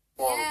beer,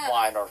 or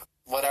wine, or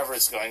whatever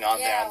is going on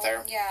down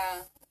there. Yeah,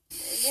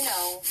 you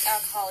know,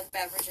 alcoholic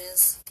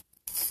beverages.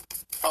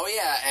 Oh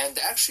yeah, and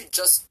I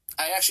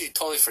actually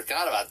totally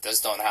forgot about this,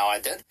 don't know how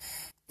I did,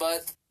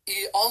 but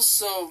he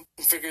also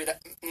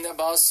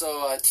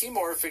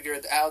Timur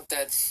figured out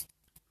that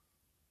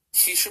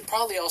he should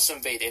probably also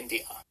invade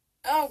India.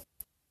 Oh.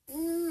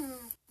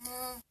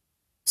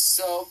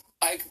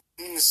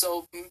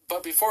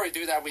 But before we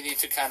do that, we need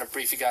to kind of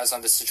brief you guys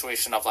on the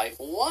situation of, like,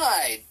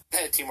 why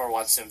Timur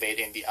wants to invade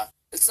India.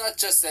 It's not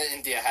just that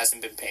India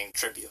hasn't been paying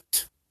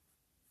tribute.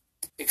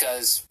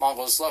 Because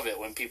Mongols love it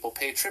when people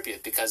pay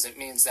tribute, because it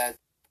means that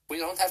we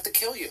don't have to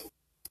kill you.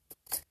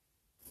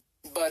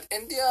 But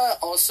India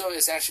also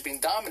is actually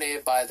being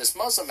dominated by this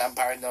Muslim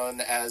empire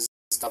known as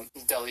the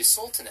Delhi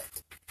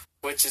Sultanate,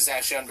 which is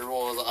actually under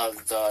rule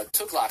of the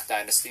Tughlaq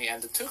dynasty,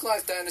 and the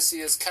Tughlaq dynasty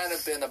has kind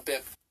of been a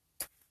bit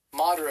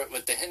moderate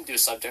with the Hindu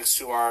subjects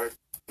who are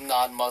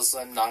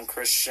non-Muslim,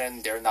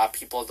 non-Christian. They're not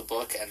people of the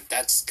book, and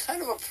that's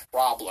kind of a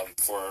problem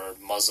for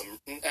Muslim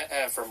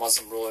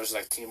rulers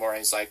like Timur. And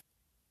he's like,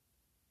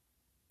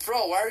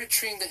 bro, why are you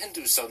treating the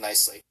Hindus so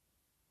nicely?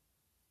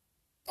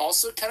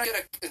 Also, can I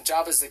get a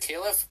job as the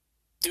caliph?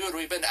 Dude,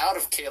 we've been out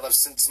of caliph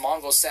since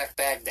Mongols sacked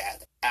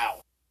Baghdad.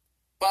 Ow.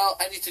 Well,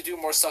 I need to do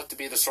more stuff to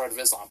be the Sword of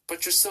Islam,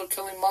 but you're still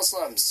killing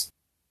Muslims.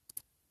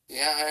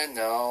 Yeah, I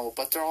know,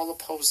 but they're all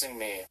opposing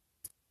me.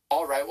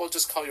 Alright, we'll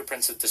just call you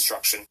Prince of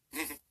Destruction.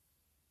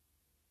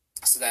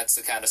 So that's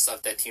the kind of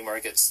stuff that Timur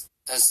gets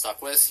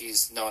stuck with.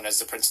 He's known as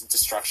the Prince of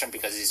Destruction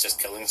because he's just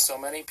killing so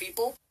many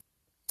people.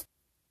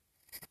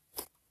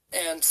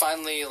 And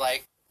finally,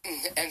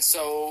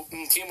 so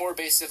Timur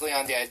basically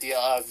on the idea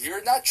of,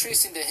 you're not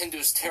treating the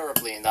Hindus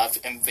terribly enough,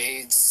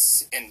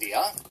 invades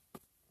India.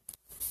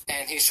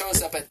 And he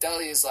shows up at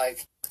Delhi, he's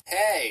like,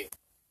 hey,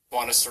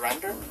 want to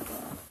surrender?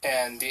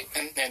 And the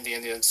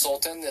Indian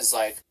Sultan is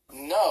like,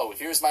 no,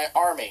 here's my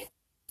army.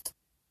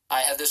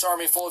 I have this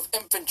army full of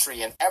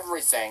infantry and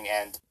everything,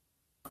 and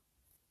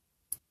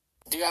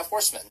do you have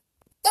horsemen?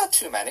 Not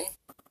too many.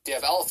 Do you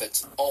have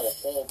elephants? Oh, a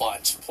whole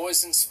bunch.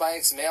 Poison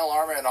spikes, mail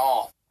armor, and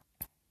all.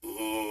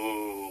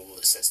 Ooh,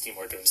 says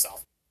Timur to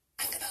himself.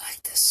 I'm gonna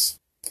like this.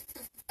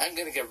 I'm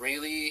gonna get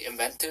really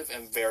inventive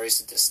and very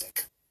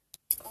sadistic.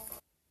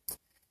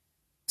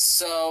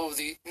 So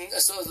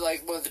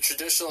one of the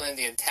traditional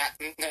Indian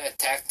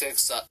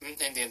tactics,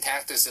 Indian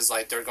tactics is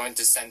like they're going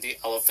to send the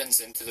elephants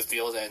into the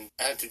field and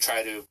to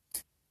try to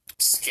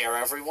scare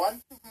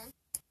everyone,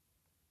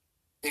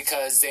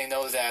 because they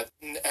know that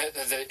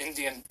the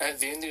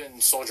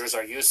Indian soldiers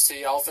are used to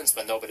the elephants,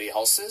 but nobody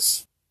else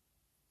is.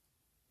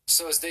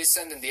 So as they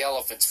send in the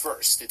elephants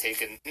first to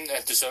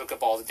to soak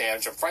up all the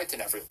damage and frighten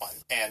everyone,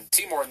 and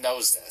Timur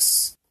knows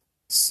this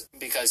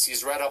because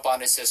he's read up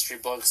on his history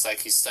books, like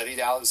he studied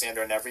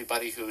Alexander and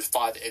everybody who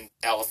fought in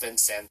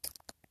elephants, and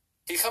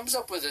he comes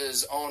up with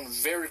his own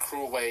very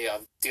cruel way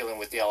of dealing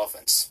with the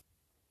elephants.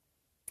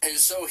 And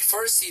so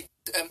first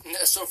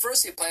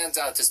he plans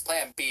out his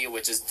plan B,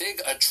 which is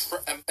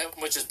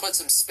put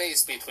some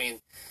space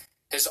between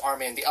his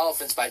army and the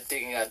elephants by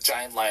digging a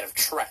giant line of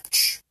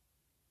trench.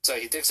 So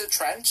he digs a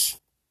trench,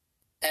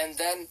 and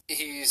then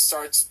he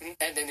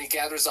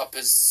gathers up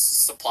his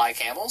supply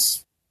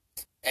camels,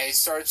 and he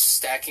starts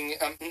stacking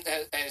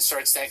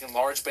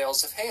large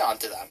bales of hay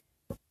onto them.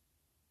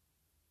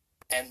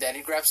 And then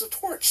he grabs a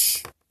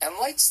torch and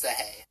lights the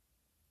hay.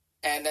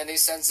 And then he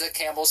sends the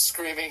camels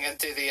screaming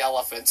into the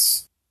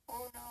elephants.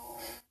 Oh no.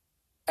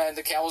 And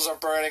the camels are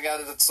burning,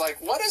 and it's like,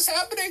 what is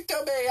happening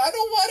to me? I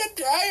don't want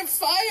to die in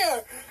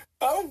fire!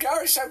 Oh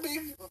gosh, I'm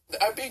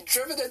being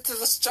driven into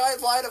this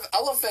giant line of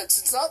elephants.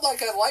 It's not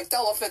like I liked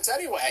elephants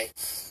anyway.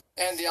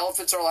 And the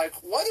elephants are like,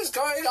 what is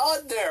going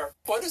on there?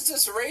 What is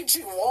this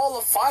raging wall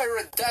of fire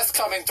and death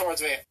coming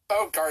towards me?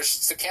 Oh gosh,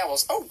 it's the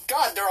camels. Oh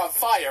god, they're on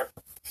fire.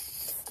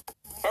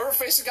 What we're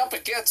facing up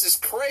against is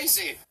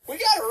crazy. We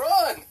gotta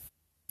run.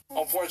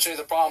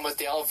 Unfortunately, the problem with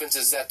the elephants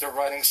is that they're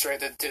running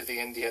straight into the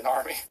Indian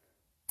army.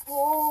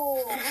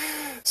 Oh.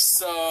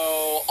 So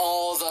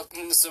all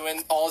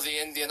the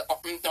Indian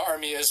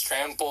army is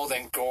trampled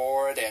and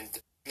gored,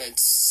 and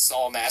it's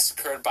all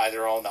massacred by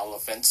their own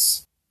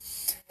elephants.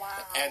 Wow.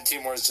 And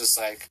Timur's just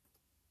like,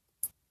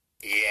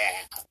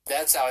 yeah,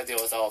 that's how I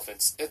deal with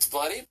elephants. It's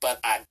bloody, but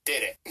I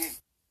did it.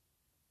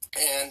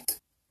 And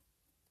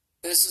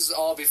this is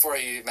all before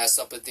he messed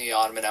up with the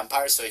Ottoman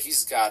Empire, so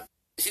he's got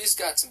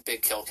some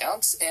big kill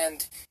counts,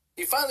 and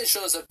he finally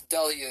shows up to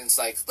Delhi and is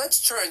like,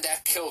 let's turn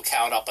that kill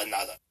count up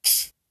another.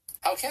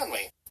 How can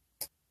we?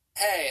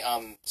 Hey,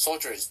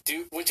 soldiers,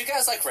 would you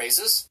guys like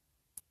raises?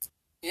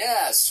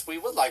 Yes, we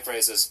would like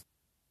raises.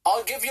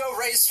 I'll give you a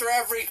raise for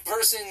every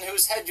person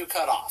whose head you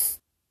cut off.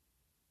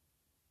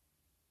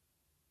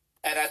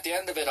 And at the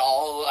end of it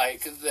all,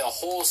 like, the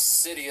whole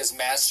city is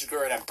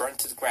massacred and burnt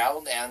to the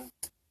ground, and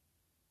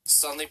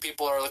suddenly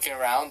people are looking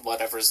around,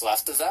 whatever's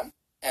left of them,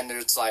 and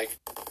it's like,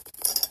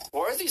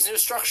 what are these new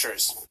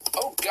structures?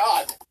 Oh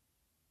god!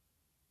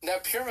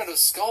 That pyramid of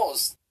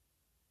skulls,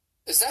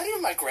 is that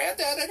even my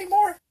granddad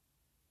anymore?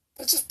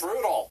 That's just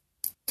brutal.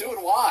 Dude,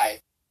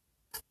 why?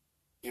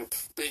 You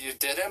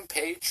didn't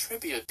pay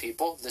tribute,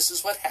 people. This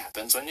is what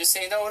happens when you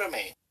say no to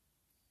me.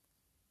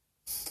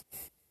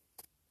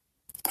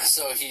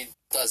 So he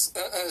does.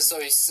 So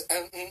he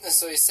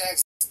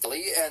sacks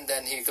Delhi, and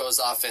then he goes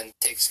off and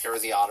takes care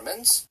of the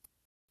Ottomans.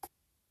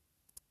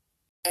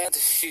 And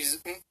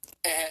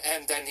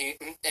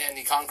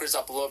he conquers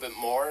up a little bit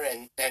more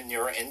and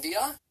near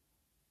India.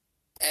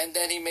 And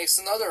then he makes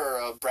another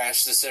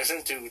brash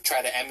decision to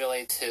try to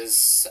emulate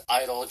his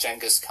idol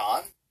Genghis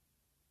Khan,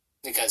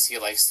 because he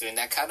likes doing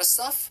that kind of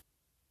stuff.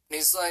 And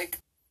he's like,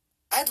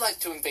 I'd like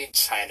to invade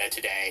China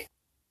today.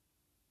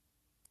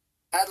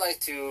 I'd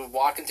like to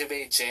walk into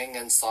Beijing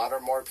and slaughter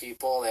more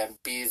people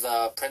and be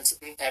the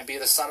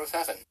son of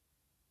heaven.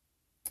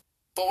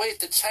 But wait,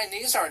 the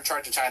Chinese are in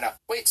charge of China.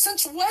 Wait,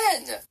 since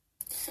when?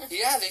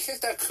 Yeah, they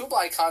kicked out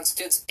Kublai Khan's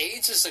kids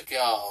ages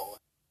ago.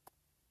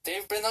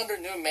 They've been under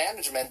new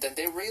management, and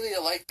they really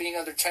like being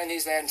under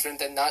Chinese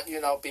management and not,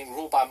 being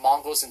ruled by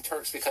Mongols and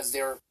Turks, because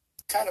they're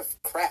kind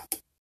of crap.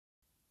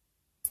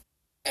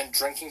 And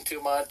drinking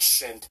too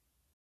much and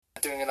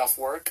not doing enough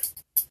work.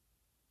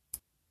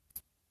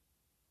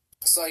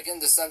 So, like, in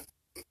the sense,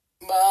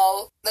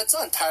 well, that's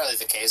not entirely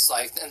the case.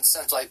 Like, in the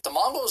sense, like, the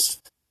Mongols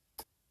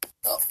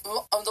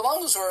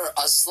were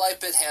a slight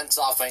bit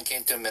hands-off when it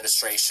came to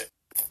administration.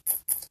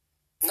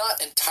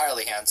 Not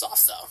entirely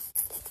hands-off, though.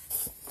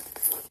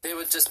 They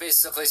would just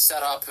basically just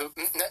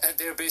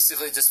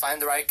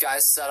find the right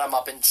guys, set them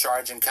up in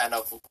charge, and kind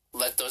of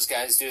let those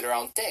guys do their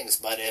own things.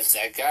 But if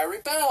that guy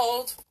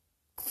rebelled,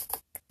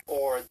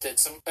 or did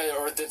some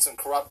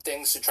corrupt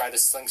things to try to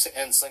slink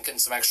in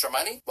some extra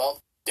money,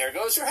 well, there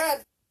goes your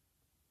head.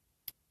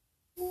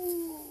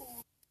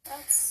 Ooh,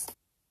 that's...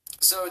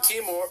 So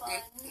Timur,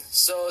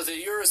 so the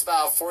year is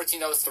about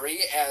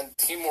 1403, and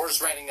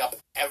Timur's writing up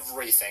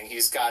everything.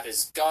 He's got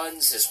his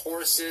guns, his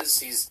horses,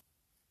 he's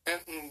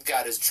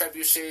got his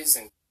trebuchets,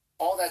 and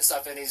all that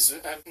stuff, and he's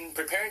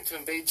preparing to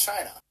invade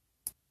China.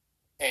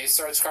 And he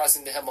starts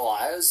crossing the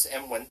Himalayas,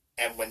 and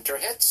winter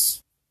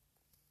hits.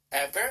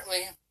 And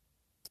apparently,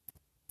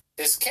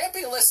 his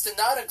camping list did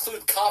not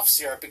include cough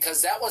syrup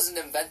because that wasn't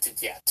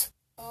invented yet.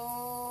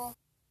 Oh.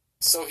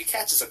 So he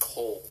catches a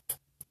cold.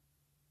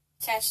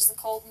 Catches a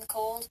cold in the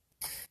cold?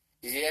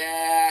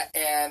 Yeah,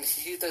 and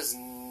he does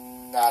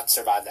not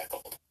survive that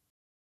cold.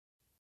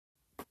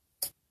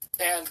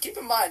 And keep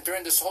in mind,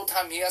 during this whole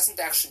time, he hasn't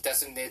actually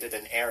designated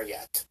an heir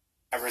yet.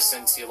 Ever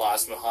since he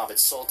lost Muhammad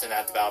Sultan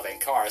at the Battle of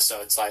Ankara,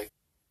 so it's like,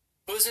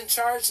 who's in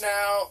charge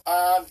now?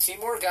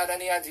 Timur, got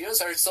any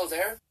ideas? Are you still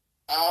there?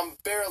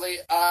 Barely.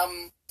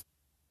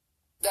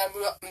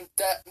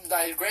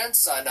 That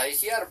grandson,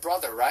 he had a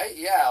brother, right?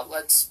 Yeah,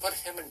 let's put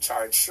him in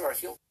charge. Sure,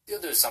 he'll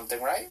do something,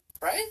 right?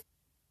 Right?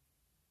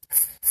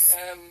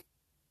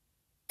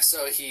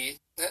 So he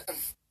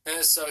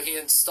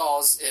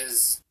installs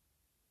his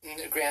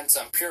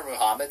grandson, Pir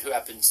Muhammad, who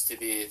happens to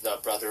be the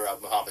brother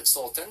of Muhammad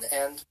Sultan,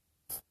 and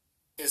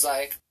he's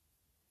like,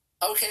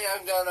 okay,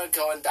 I'm gonna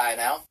go and die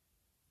now.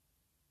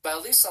 But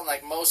at least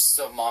unlike most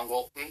of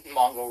Mongol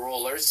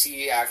rulers,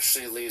 he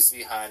actually leaves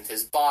behind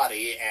his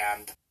body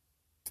and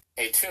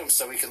a tomb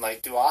so we can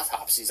do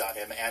autopsies on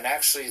him. And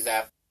actually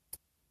that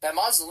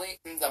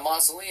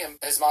mausoleum,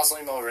 his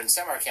mausoleum over in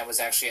Samarkand was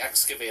actually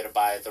excavated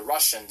by the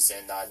Russians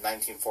in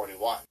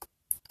 1941.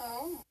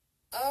 Oh,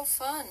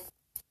 fun.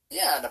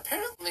 Yeah, and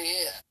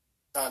apparently,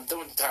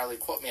 don't entirely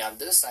quote me on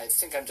this, I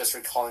think I'm just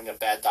recalling a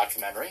bad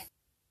documentary.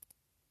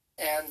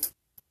 And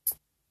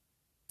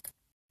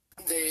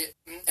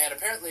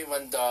apparently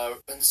when the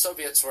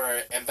Soviets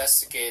were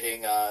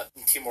investigating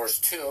Timur's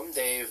tomb,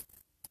 they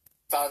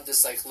found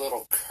this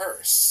little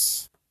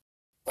curse.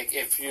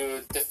 If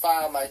you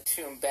defile my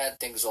tomb, bad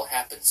things will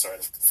happen, sort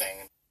of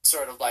thing.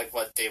 Sort of like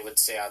what they would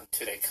say on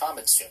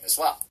Tutankhamun's tomb as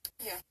well.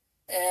 Yeah.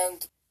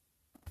 And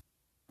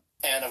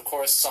of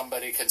course,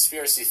 somebody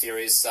conspiracy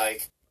theories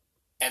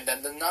and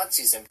then the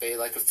Nazis invade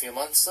a few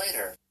months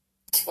later.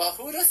 Well,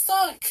 who'd have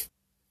thunk?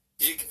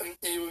 You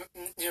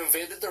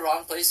invaded the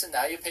wrong place and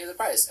now you pay the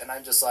price. And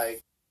I'm just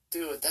like,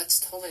 dude, that's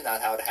totally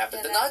not how it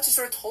happened. The Nazis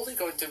were totally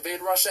going to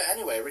invade Russia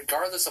anyway,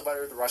 regardless of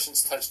whether the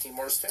Russians touched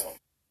Timur's tomb.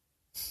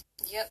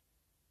 Yep.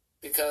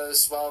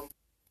 Because, well,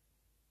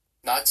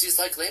 Nazis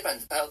like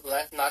Laban.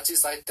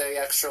 Nazis like the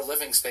extra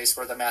living space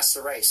for the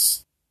master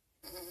race.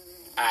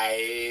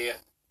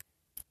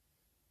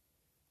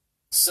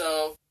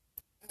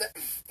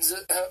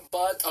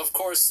 But of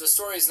course, the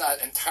story's not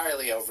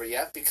entirely over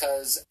yet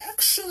because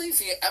actually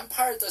the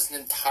empire doesn't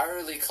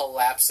entirely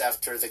collapse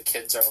after the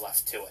kids are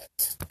left to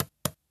it.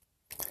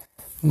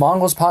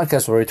 Mongols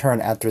podcast will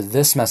return after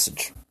this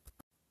message.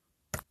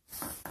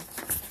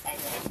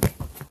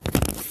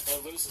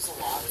 It loses a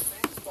lot of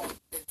things, but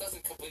it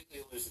doesn't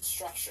completely lose its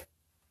structure.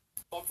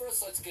 But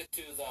first, let's get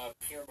to the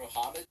Pir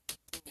Muhammad,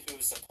 who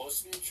is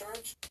supposed to be in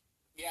charge.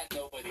 Yeah,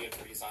 nobody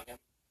agrees on him.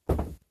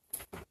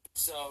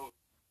 So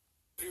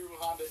Pir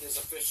Muhammad is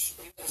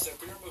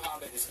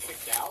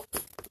kicked out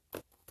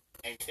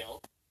and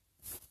killed,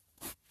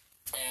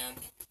 and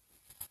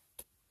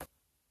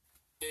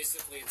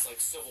basically it's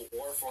civil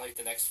war for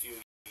the next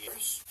few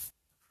years.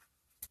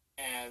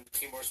 And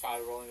Timur's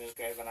probably rolling in his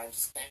grave, and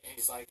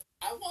he's like,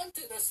 I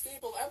wanted a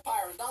stable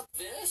empire, not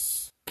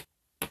this.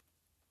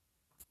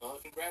 Well,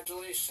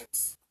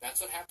 congratulations.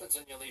 That's what happens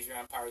when you leave your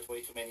empire with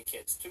way too many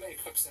kids, too many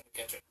cooks in the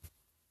kitchen.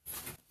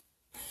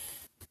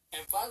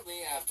 And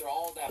finally, after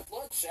all that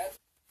bloodshed,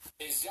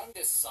 his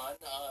youngest son,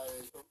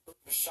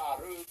 Shah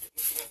Rukh,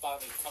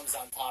 finally comes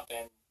on top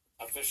and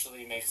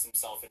officially makes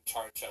himself in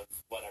charge of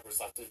whatever's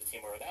left of the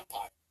Timurid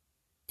Empire.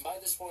 By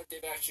this point,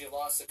 they've actually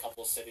lost a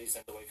couple cities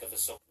in the wake of the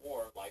Civil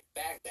War, like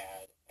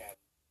Baghdad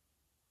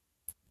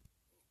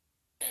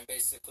and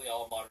basically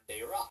all modern-day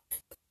Iraq.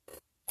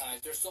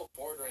 They're still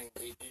bordering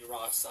the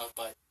Iraq stuff,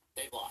 but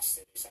they've lost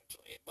it,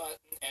 essentially.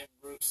 And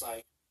Rukh's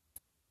like,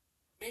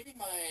 maybe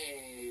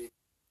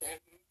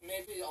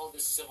all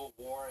this civil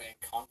war and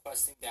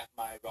conquesting that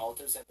my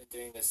relatives have been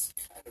doing is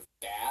kind of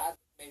bad.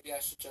 Maybe I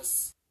should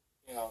just,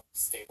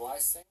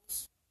 stabilize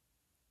things.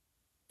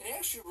 And he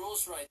actually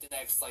rules for the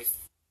next,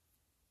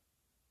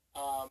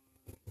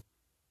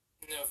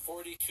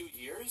 42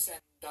 years,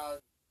 and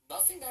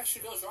nothing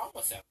actually goes wrong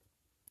with him.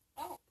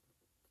 Oh.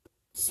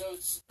 So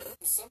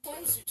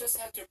sometimes you just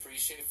have to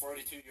appreciate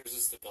 42 years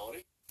of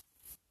stability.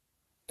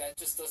 That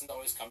just doesn't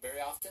always come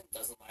very often,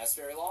 doesn't last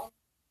very long.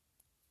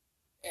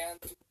 And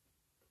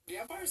the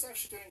Empire's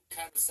actually doing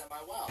kind of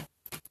semi-well.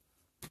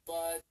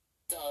 But,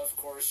 of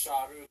course,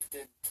 Shah Rukh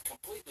didn't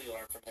completely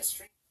learn from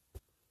history.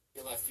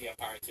 He left the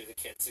Empire to the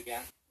kids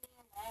again.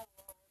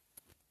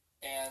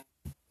 And,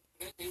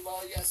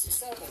 well, yes, he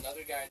set up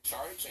another guy in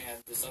charge,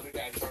 and this other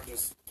guy in charge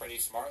was pretty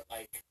smart,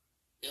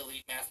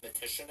 elite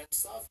mathematician and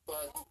stuff,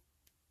 but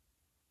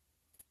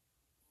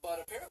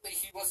apparently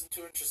he wasn't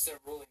too interested in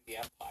ruling the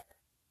Empire.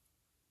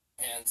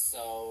 And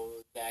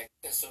so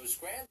his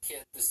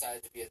grandkid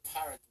decided to be a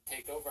tyrant and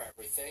take over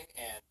everything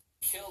and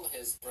kill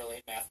his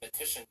brilliant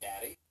mathematician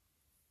daddy.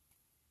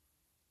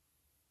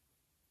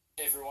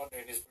 If you're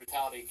wondering, his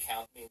brutality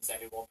count means that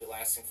he won't be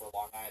lasting for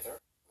long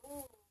either.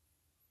 Ooh.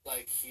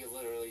 Like, he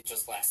literally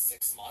just lasts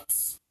 6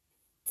 months.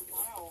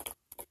 Wow.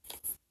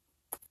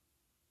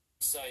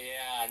 So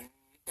yeah,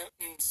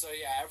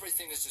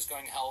 everything is just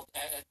going held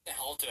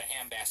to a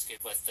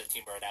handbasket with the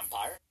Timurid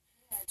Empire.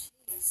 Yeah,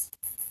 jeez.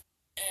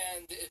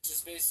 And it's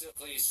just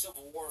basically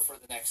civil war for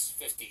the next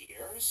 50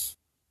 years.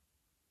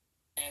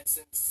 And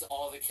since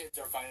all the kids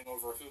are fighting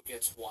over who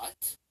gets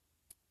what,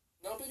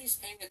 nobody's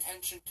paying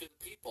attention to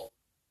the people.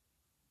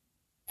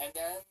 And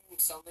then,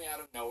 suddenly out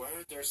of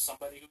nowhere, there's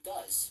somebody who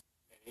does.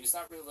 And he's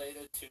not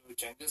related to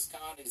Genghis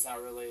Khan, he's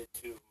not related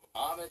to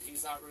Muhammad,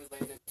 he's not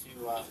related to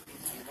Timur,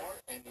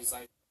 and he's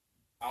like,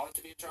 I want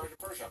to be in charge of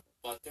Persia.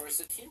 But there's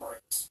the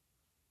Timurids.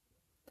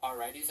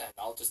 Alrighty then,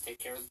 I'll just take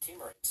care of the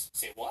Timurids.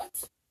 Say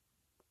what?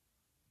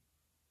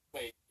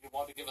 Wait, you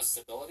want to give us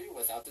stability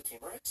without the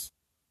Timurids?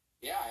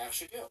 Yeah, I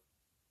actually do.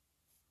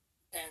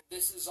 And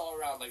this is all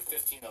around like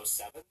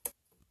 1507.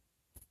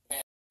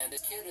 And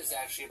this kid is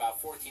actually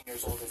about 14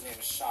 years old. His name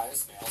is Shah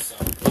Ismail, so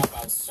talk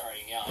about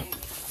starting young.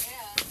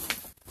 Yeah.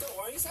 Don't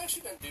worry, he's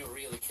actually going to do a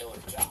really killer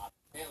job,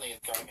 mainly in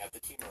going at the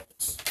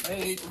Timurids.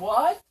 Wait,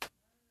 what?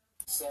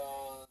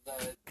 So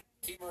the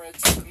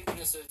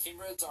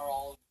Timurids are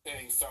all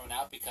getting thrown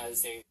out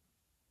because they've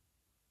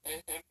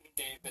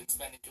been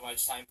spending too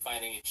much time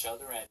fighting each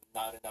other and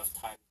not enough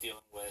time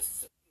dealing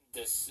with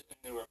this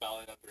new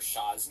rebellion under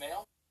Shah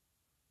Ismail.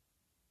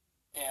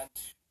 And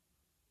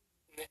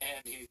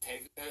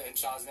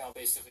Shah Ismail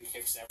basically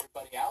kicks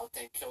everybody out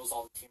and kills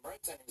all the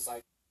Timurids, and he's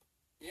like,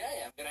 yeah,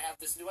 I'm gonna have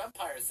this new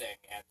empire thing,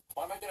 and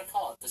what am I gonna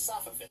call it? The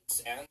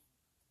Safavids. And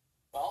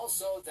well,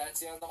 so that's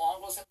the end of the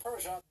Mongols in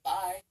Persia.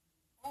 Bye.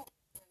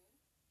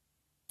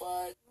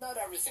 But not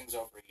everything's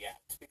over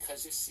yet,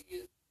 because you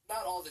see,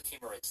 not all the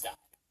Timurids died.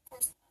 Of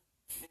course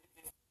not.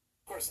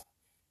 Of course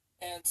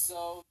not. And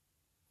so,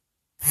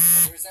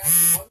 there's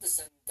actually one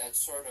descendant that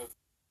sort of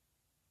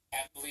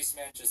at least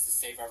manages to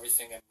save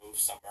everything and move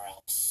somewhere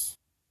else.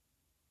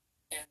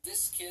 And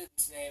this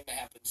kid's name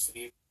happens to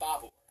be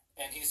Babur,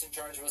 and he's in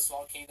charge of a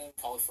small kingdom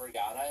called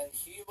Fergana, and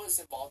he was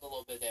involved a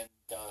little bit in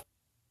the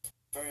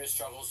various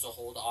struggles to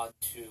hold on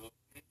to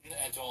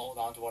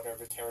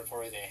whatever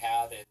territory they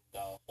had in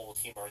the whole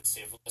Timur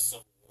civil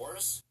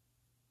wars.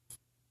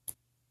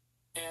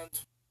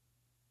 And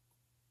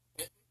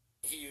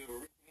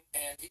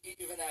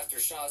even after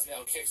Shah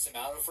Ismail kicks him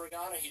out of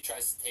Fergana, he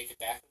tries to take it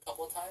back a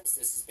couple of times.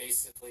 This is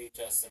basically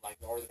just in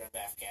like northern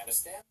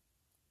Afghanistan.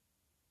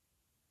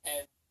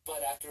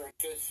 But after a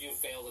good few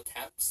failed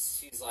attempts,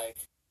 he's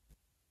like,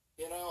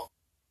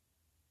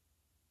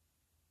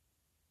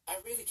 I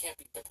really can't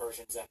beat the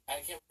Persians, and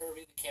I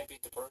really can't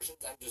beat the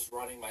Persians. I'm just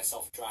running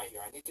myself dry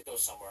here. I need to go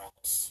somewhere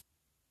else.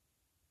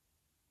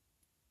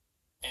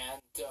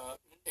 And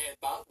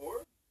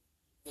Babur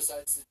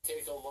decides to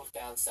take a look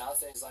down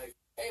south, and he's like,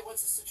 hey,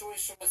 what's the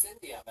situation with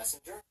India,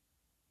 messenger?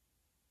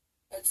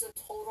 It's a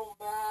total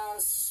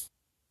mess.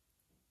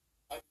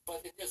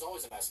 But India's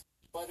always a mess.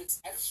 But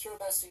it's extra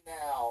messy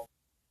now.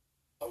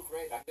 Oh,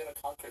 great, I'm gonna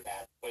conquer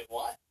that. Wait,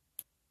 what?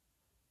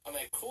 I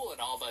mean, cool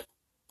and all, but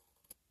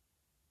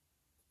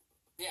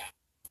yeah.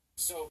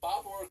 So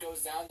Babur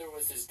goes down there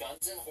with his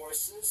guns and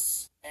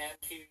horses, and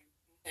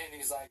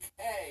he's like,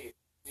 hey,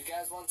 you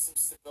guys want some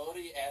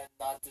stability and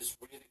not this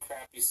really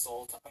crappy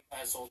sultan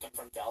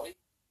from Delhi?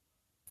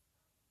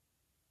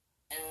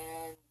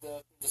 And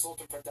the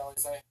sultan from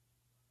Delhi's like,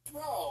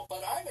 bro,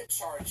 but I'm in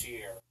charge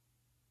here.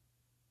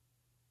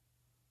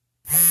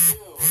 I do.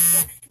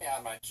 Don't kick me out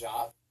of my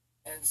job.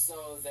 And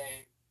so the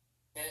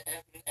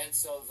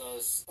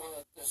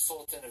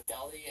Sultan of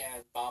Delhi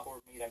and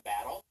Babur meet in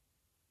battle.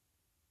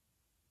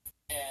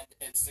 And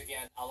it's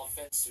again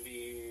elephants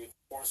v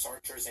horse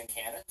archers and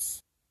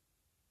cannons.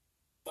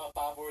 But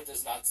Babur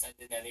does not send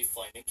in any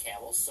flaming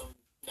camels, so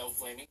no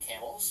flaming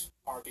camels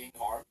are being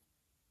harmed,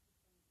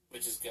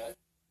 which is good.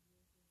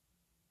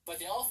 But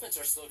the elephants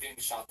are still getting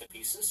shot to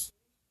pieces.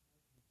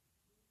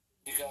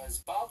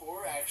 Because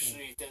Babur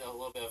actually did a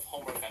little bit of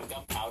homework on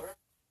gunpowder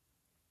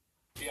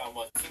beyond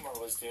what Timur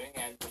was doing,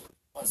 and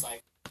was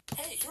like,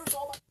 hey, here's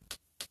all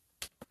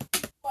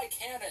my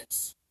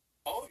cannons.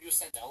 Oh, you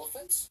sent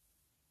elephants?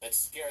 Let's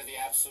scare the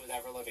absolute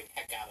ever-living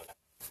heck out of them.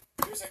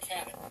 Here's a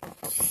cannon.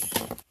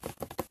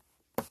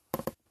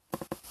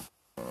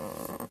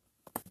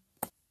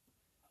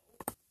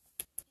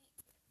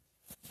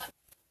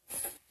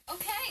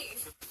 Okay.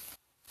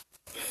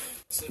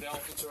 So the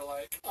elephants are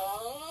like,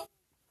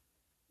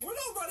 we're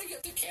not running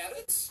into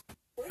cannons.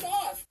 We're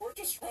not. We're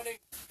just running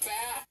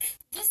back.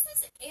 This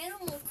is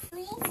animal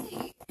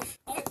cruelty.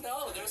 I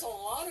know. There's a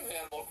lot of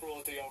animal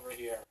cruelty over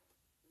here.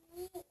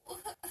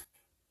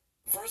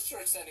 First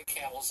we're sending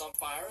camels on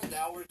fire, and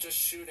now we're just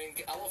shooting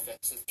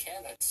elephants with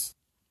cannons.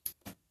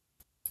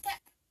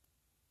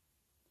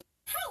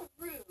 How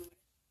rude.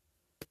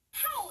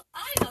 How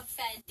I'm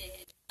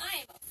offended.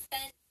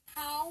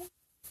 How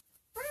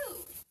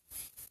rude.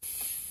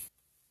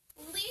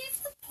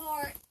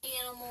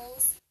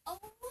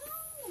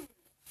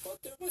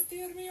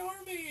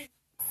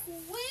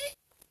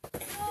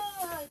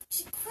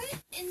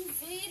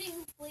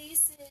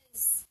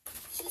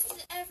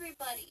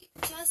 everybody,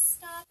 just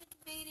stop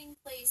invading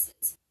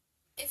places.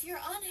 If you're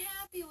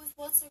unhappy with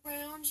what's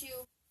around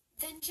you,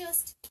 then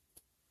just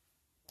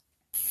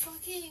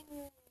fucking,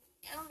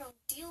 I don't know,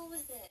 deal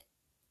with it.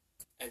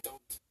 And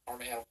don't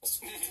harm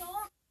animals.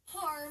 Don't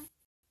harm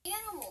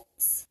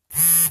animals.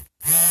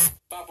 Well,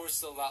 Babur's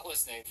still not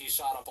listening. He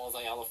shot up all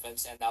the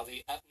elephants, and now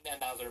the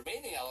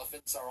remaining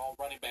elephants are all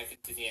running back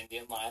into the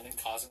Indian line and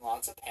causing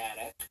lots of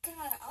panic.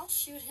 God, I'll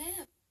shoot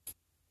him.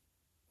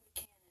 With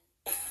a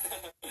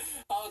cannon.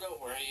 Oh,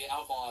 don't worry.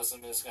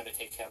 Alcoholism is going to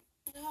take him.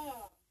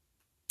 No.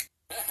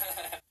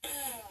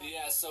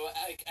 Yeah, so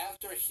like,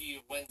 after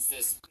he wins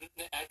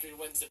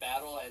the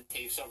battle and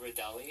takes over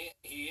Delhi,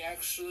 he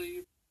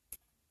actually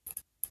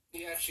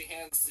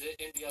hands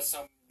India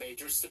some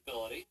major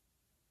stability,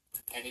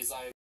 and he's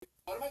like,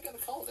 what am I going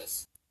to call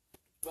this?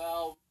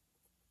 Well,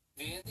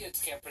 the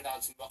Indians can't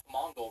pronounce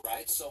Mongol,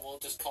 right? So we'll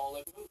just call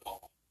it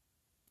Mughal.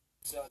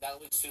 So that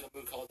leads to the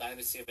Mughal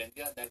dynasty of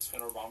India, and that's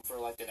going to run for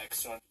like the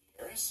next 200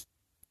 years.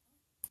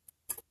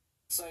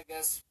 So I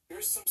guess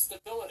here's some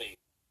stability.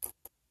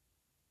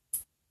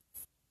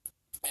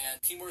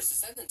 And Timur's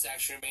descendants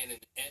actually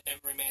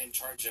remain in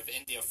charge of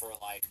India for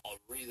like a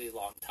really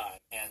long time.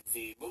 And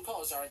the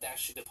Mughals aren't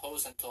actually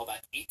deposed until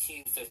about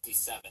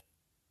 1857.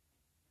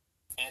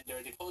 And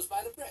they're deposed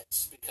by the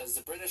Brits, because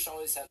the British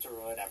always had to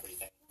ruin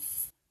everything.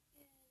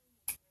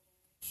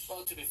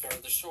 Well, to be fair,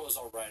 the show was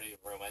already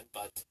ruined,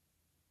 but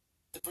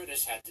the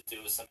British had to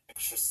do some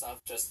extra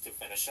stuff just to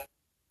finish it.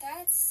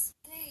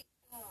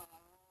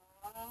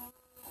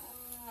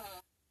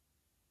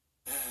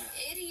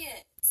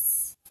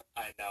 Idiots.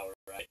 I know,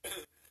 right?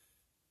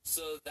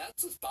 So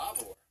that's with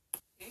Babur.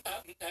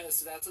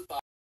 So that's with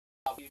Babur.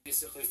 We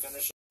basically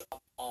finished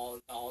up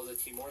all the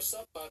Timur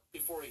stuff, but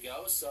before we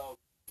go, so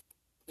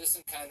there's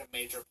some kind of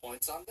major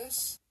points on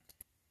this.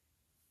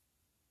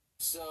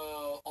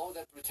 So all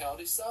that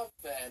brutality stuff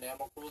and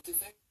animal cruelty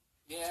thing,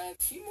 yeah,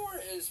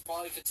 Timur is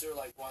probably considered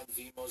like one of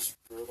the most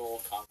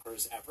brutal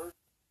conquerors ever.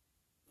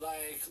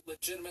 Like,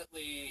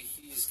 legitimately,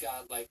 he's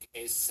got like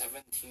a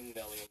 17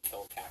 million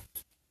kill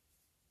count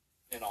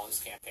in all his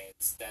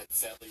campaigns.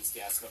 That's at least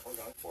the estimate we're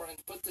going for. And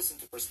to put this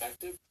into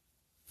perspective,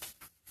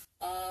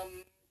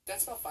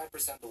 that's about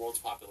 5% of the world's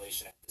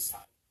population at this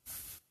time.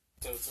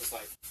 So it's just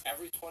like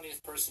every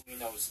 20th person you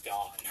know is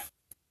gone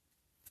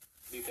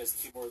because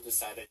Timur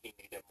decided he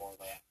needed more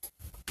land.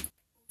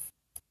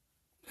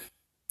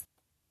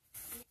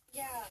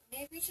 Yeah,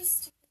 maybe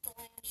just stick with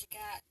the land you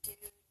got,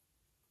 dude.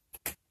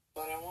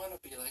 But I want to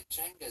be like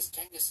Genghis.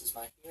 Genghis is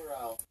my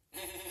hero.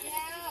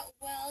 Yeah,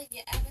 well,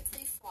 you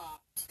epically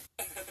flopped.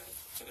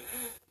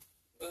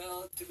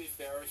 Well, to be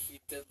fair,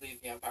 he did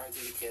leave the empire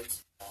to the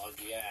kids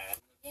again.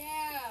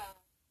 Yeah.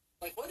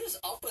 Like, what is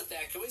up with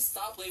that? Can we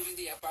stop leaving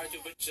the empire to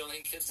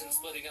bajillion kids and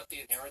splitting up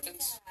the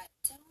inheritance?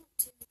 Don't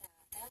do that.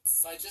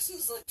 That's... Like, this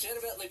is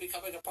legitimately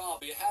becoming a problem.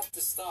 You have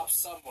to stop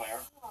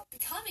somewhere. Oh,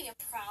 becoming a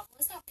problem.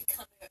 It's not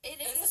becoming a...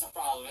 It is a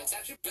problem. It's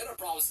actually been a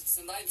problem since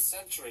the 9th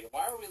century.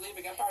 Why are we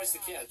leaving empires to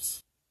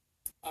kids?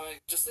 I mean,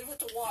 just leave it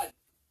to one.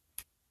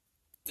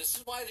 This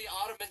is why the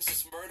Ottomans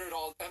just murdered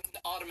the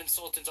Ottoman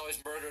sultans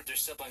always murdered their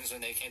siblings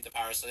when they came to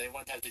power, so they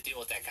wouldn't have to deal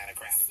with that kind of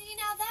crap. See,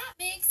 now that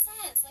makes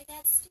sense. Like,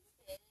 that's stupid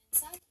and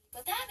sucky,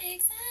 but that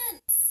makes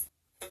sense.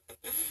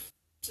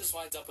 Just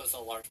winds up with a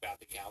large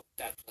bounty count.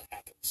 That's what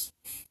happens.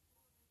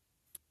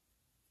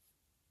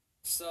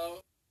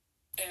 So,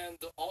 and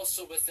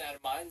also with that in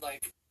mind,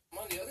 like,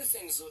 one of the other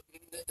things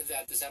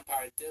that this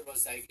empire did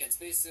was, like, it's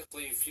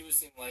basically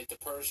fusing, like, the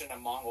Persian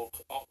and Mongol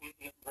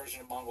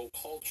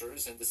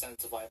cultures in the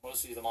sense of, like,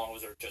 mostly the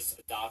Mongols are just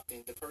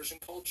adopting the Persian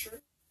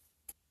culture.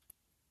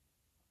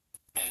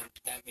 And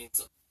that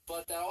means,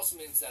 but that also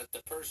means that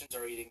the Persians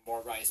are eating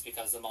more rice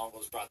because the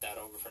Mongols brought that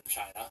over from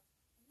China.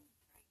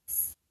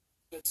 Rice.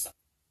 Good stuff.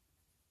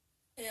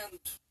 And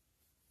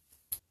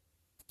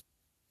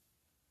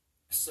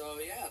so,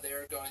 yeah,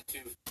 they're going to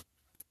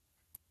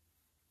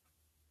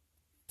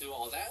do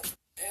all that.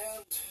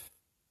 And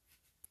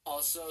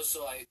also,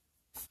 so like,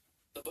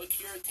 the book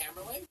here,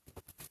 Tamerlane,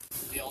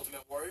 The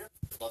Ultimate Warrior,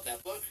 love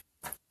that book.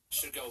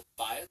 Should go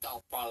buy it.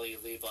 I'll probably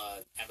leave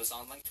an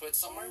Amazon link to it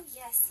somewhere. Oh,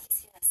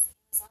 yes.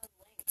 Amazon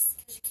links.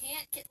 Because you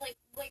can't get, like,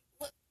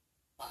 look.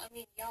 Well, I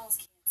mean, y'all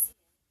can't see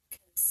it,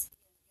 because,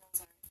 y'all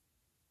aren't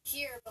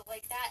here, but,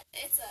 like,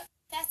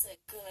 that's a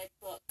good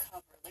book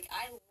cover. Like,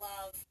 I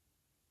love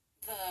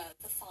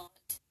the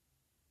font.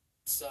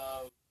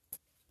 So,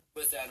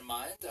 with that in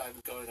mind,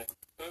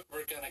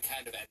 we're gonna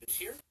kind of end it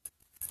here.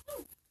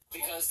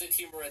 Because the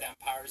Timurid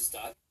Empire is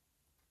done.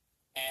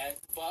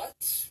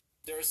 But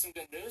there is some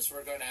good news.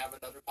 We're going to have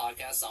another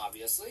podcast,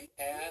 obviously.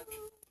 And,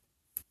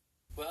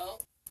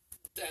 well,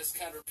 as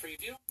kind of a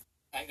preview,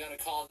 I'm going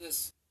to call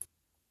this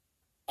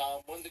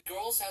When the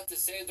Girls Have to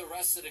Save the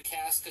Rest of the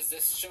Cast, because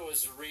this show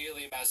is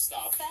really messed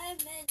up.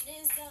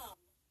 Feminism.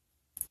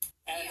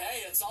 And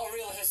hey, it's all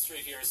real history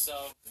here,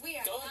 so we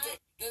are don't not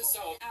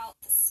pulling out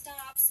the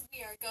stops.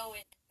 We are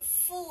going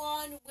full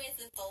on with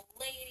the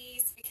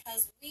ladies,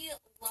 because we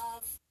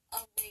love a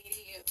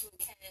lady who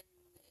can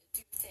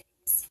do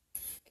things.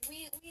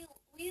 We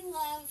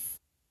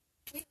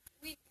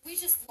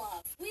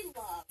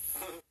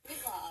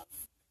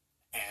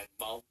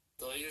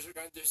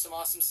going to do some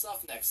awesome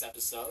stuff next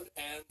episode,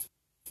 and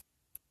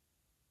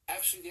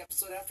actually the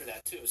episode after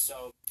that too.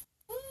 So,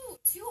 woo!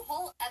 2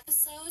 whole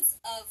episodes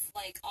of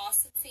like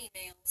awesome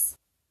females.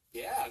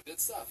 Yeah, good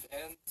stuff.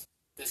 And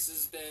this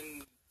has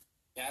been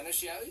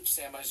Janusz Jalic,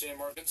 Sam J.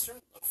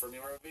 Morgenstern. Look for me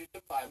wherever you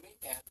can find me.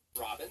 And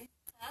Robin.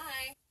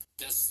 Hi.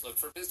 Just look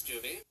for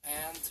BizJuvie.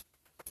 And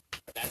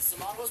that's the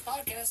Mongols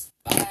podcast.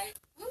 Bye.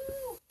 Woo!